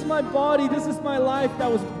said, "This is my body, this is my life that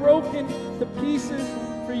was broken to pieces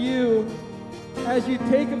for you. As you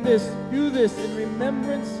take of this, do this in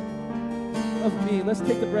remembrance of me." Let's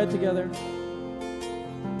take the bread together.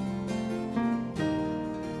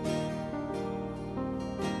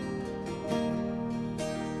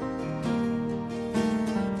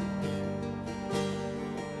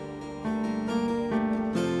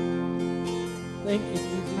 Thank you,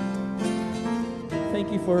 Jesus.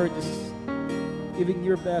 Thank you for just giving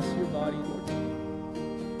your best, your body, Lord.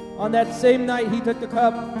 On that same night, he took the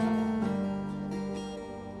cup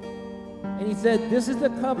and he said, "This is the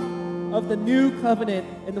cup of the new covenant."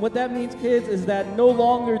 And what that means, kids, is that no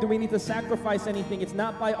longer do we need to sacrifice anything. It's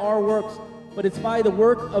not by our works, but it's by the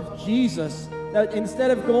work of Jesus. That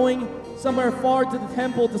instead of going somewhere far to the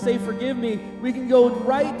temple to say, "Forgive me," we can go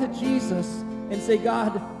right to Jesus and say,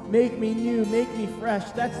 "God, make me new, make me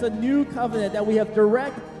fresh." That's the new covenant, that we have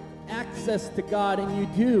direct access to God, and you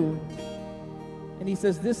do. And he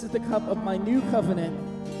says, "This is the cup of my new covenant.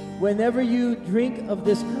 Whenever you drink of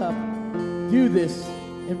this cup, do this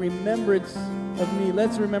in remembrance of me."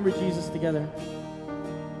 Let's remember Jesus together.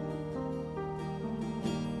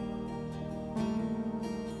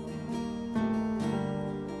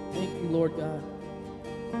 Thank you, Lord God.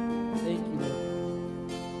 Thank you, Lord.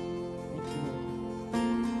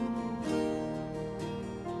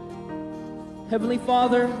 Heavenly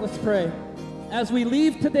Father, let's pray. As we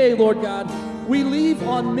leave today, Lord God, we leave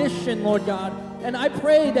on mission, Lord God, And I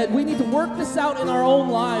pray that we need to work this out in our own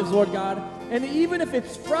lives, Lord God. And even if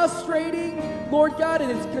it's frustrating, Lord God,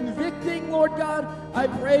 and it's convicting, Lord God, I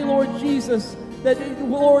pray, Lord Jesus, that,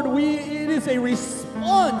 Lord, it is a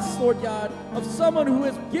response, Lord God, of someone who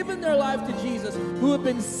has given their life to Jesus, who have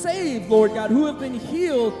been saved, Lord God, who have been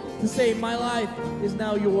healed, to say, my life is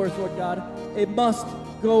now yours, Lord God. It must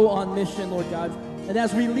go on mission, Lord God. And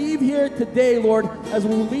as we leave here today, Lord, as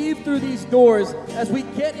we leave through these doors, as we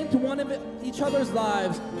get into one of each other's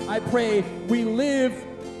lives, I pray we live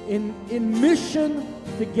in mission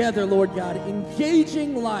together, Lord God,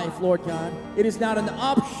 engaging life, Lord God. It is not an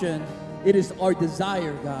option, it is our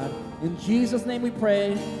desire, God. In Jesus' name we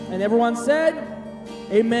pray. And everyone said,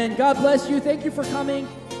 amen. God bless you. Thank you for coming.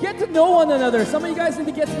 Get to know one another. Some of you guys need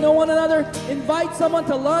to get to know one another. Invite someone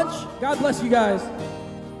to lunch. God bless you guys.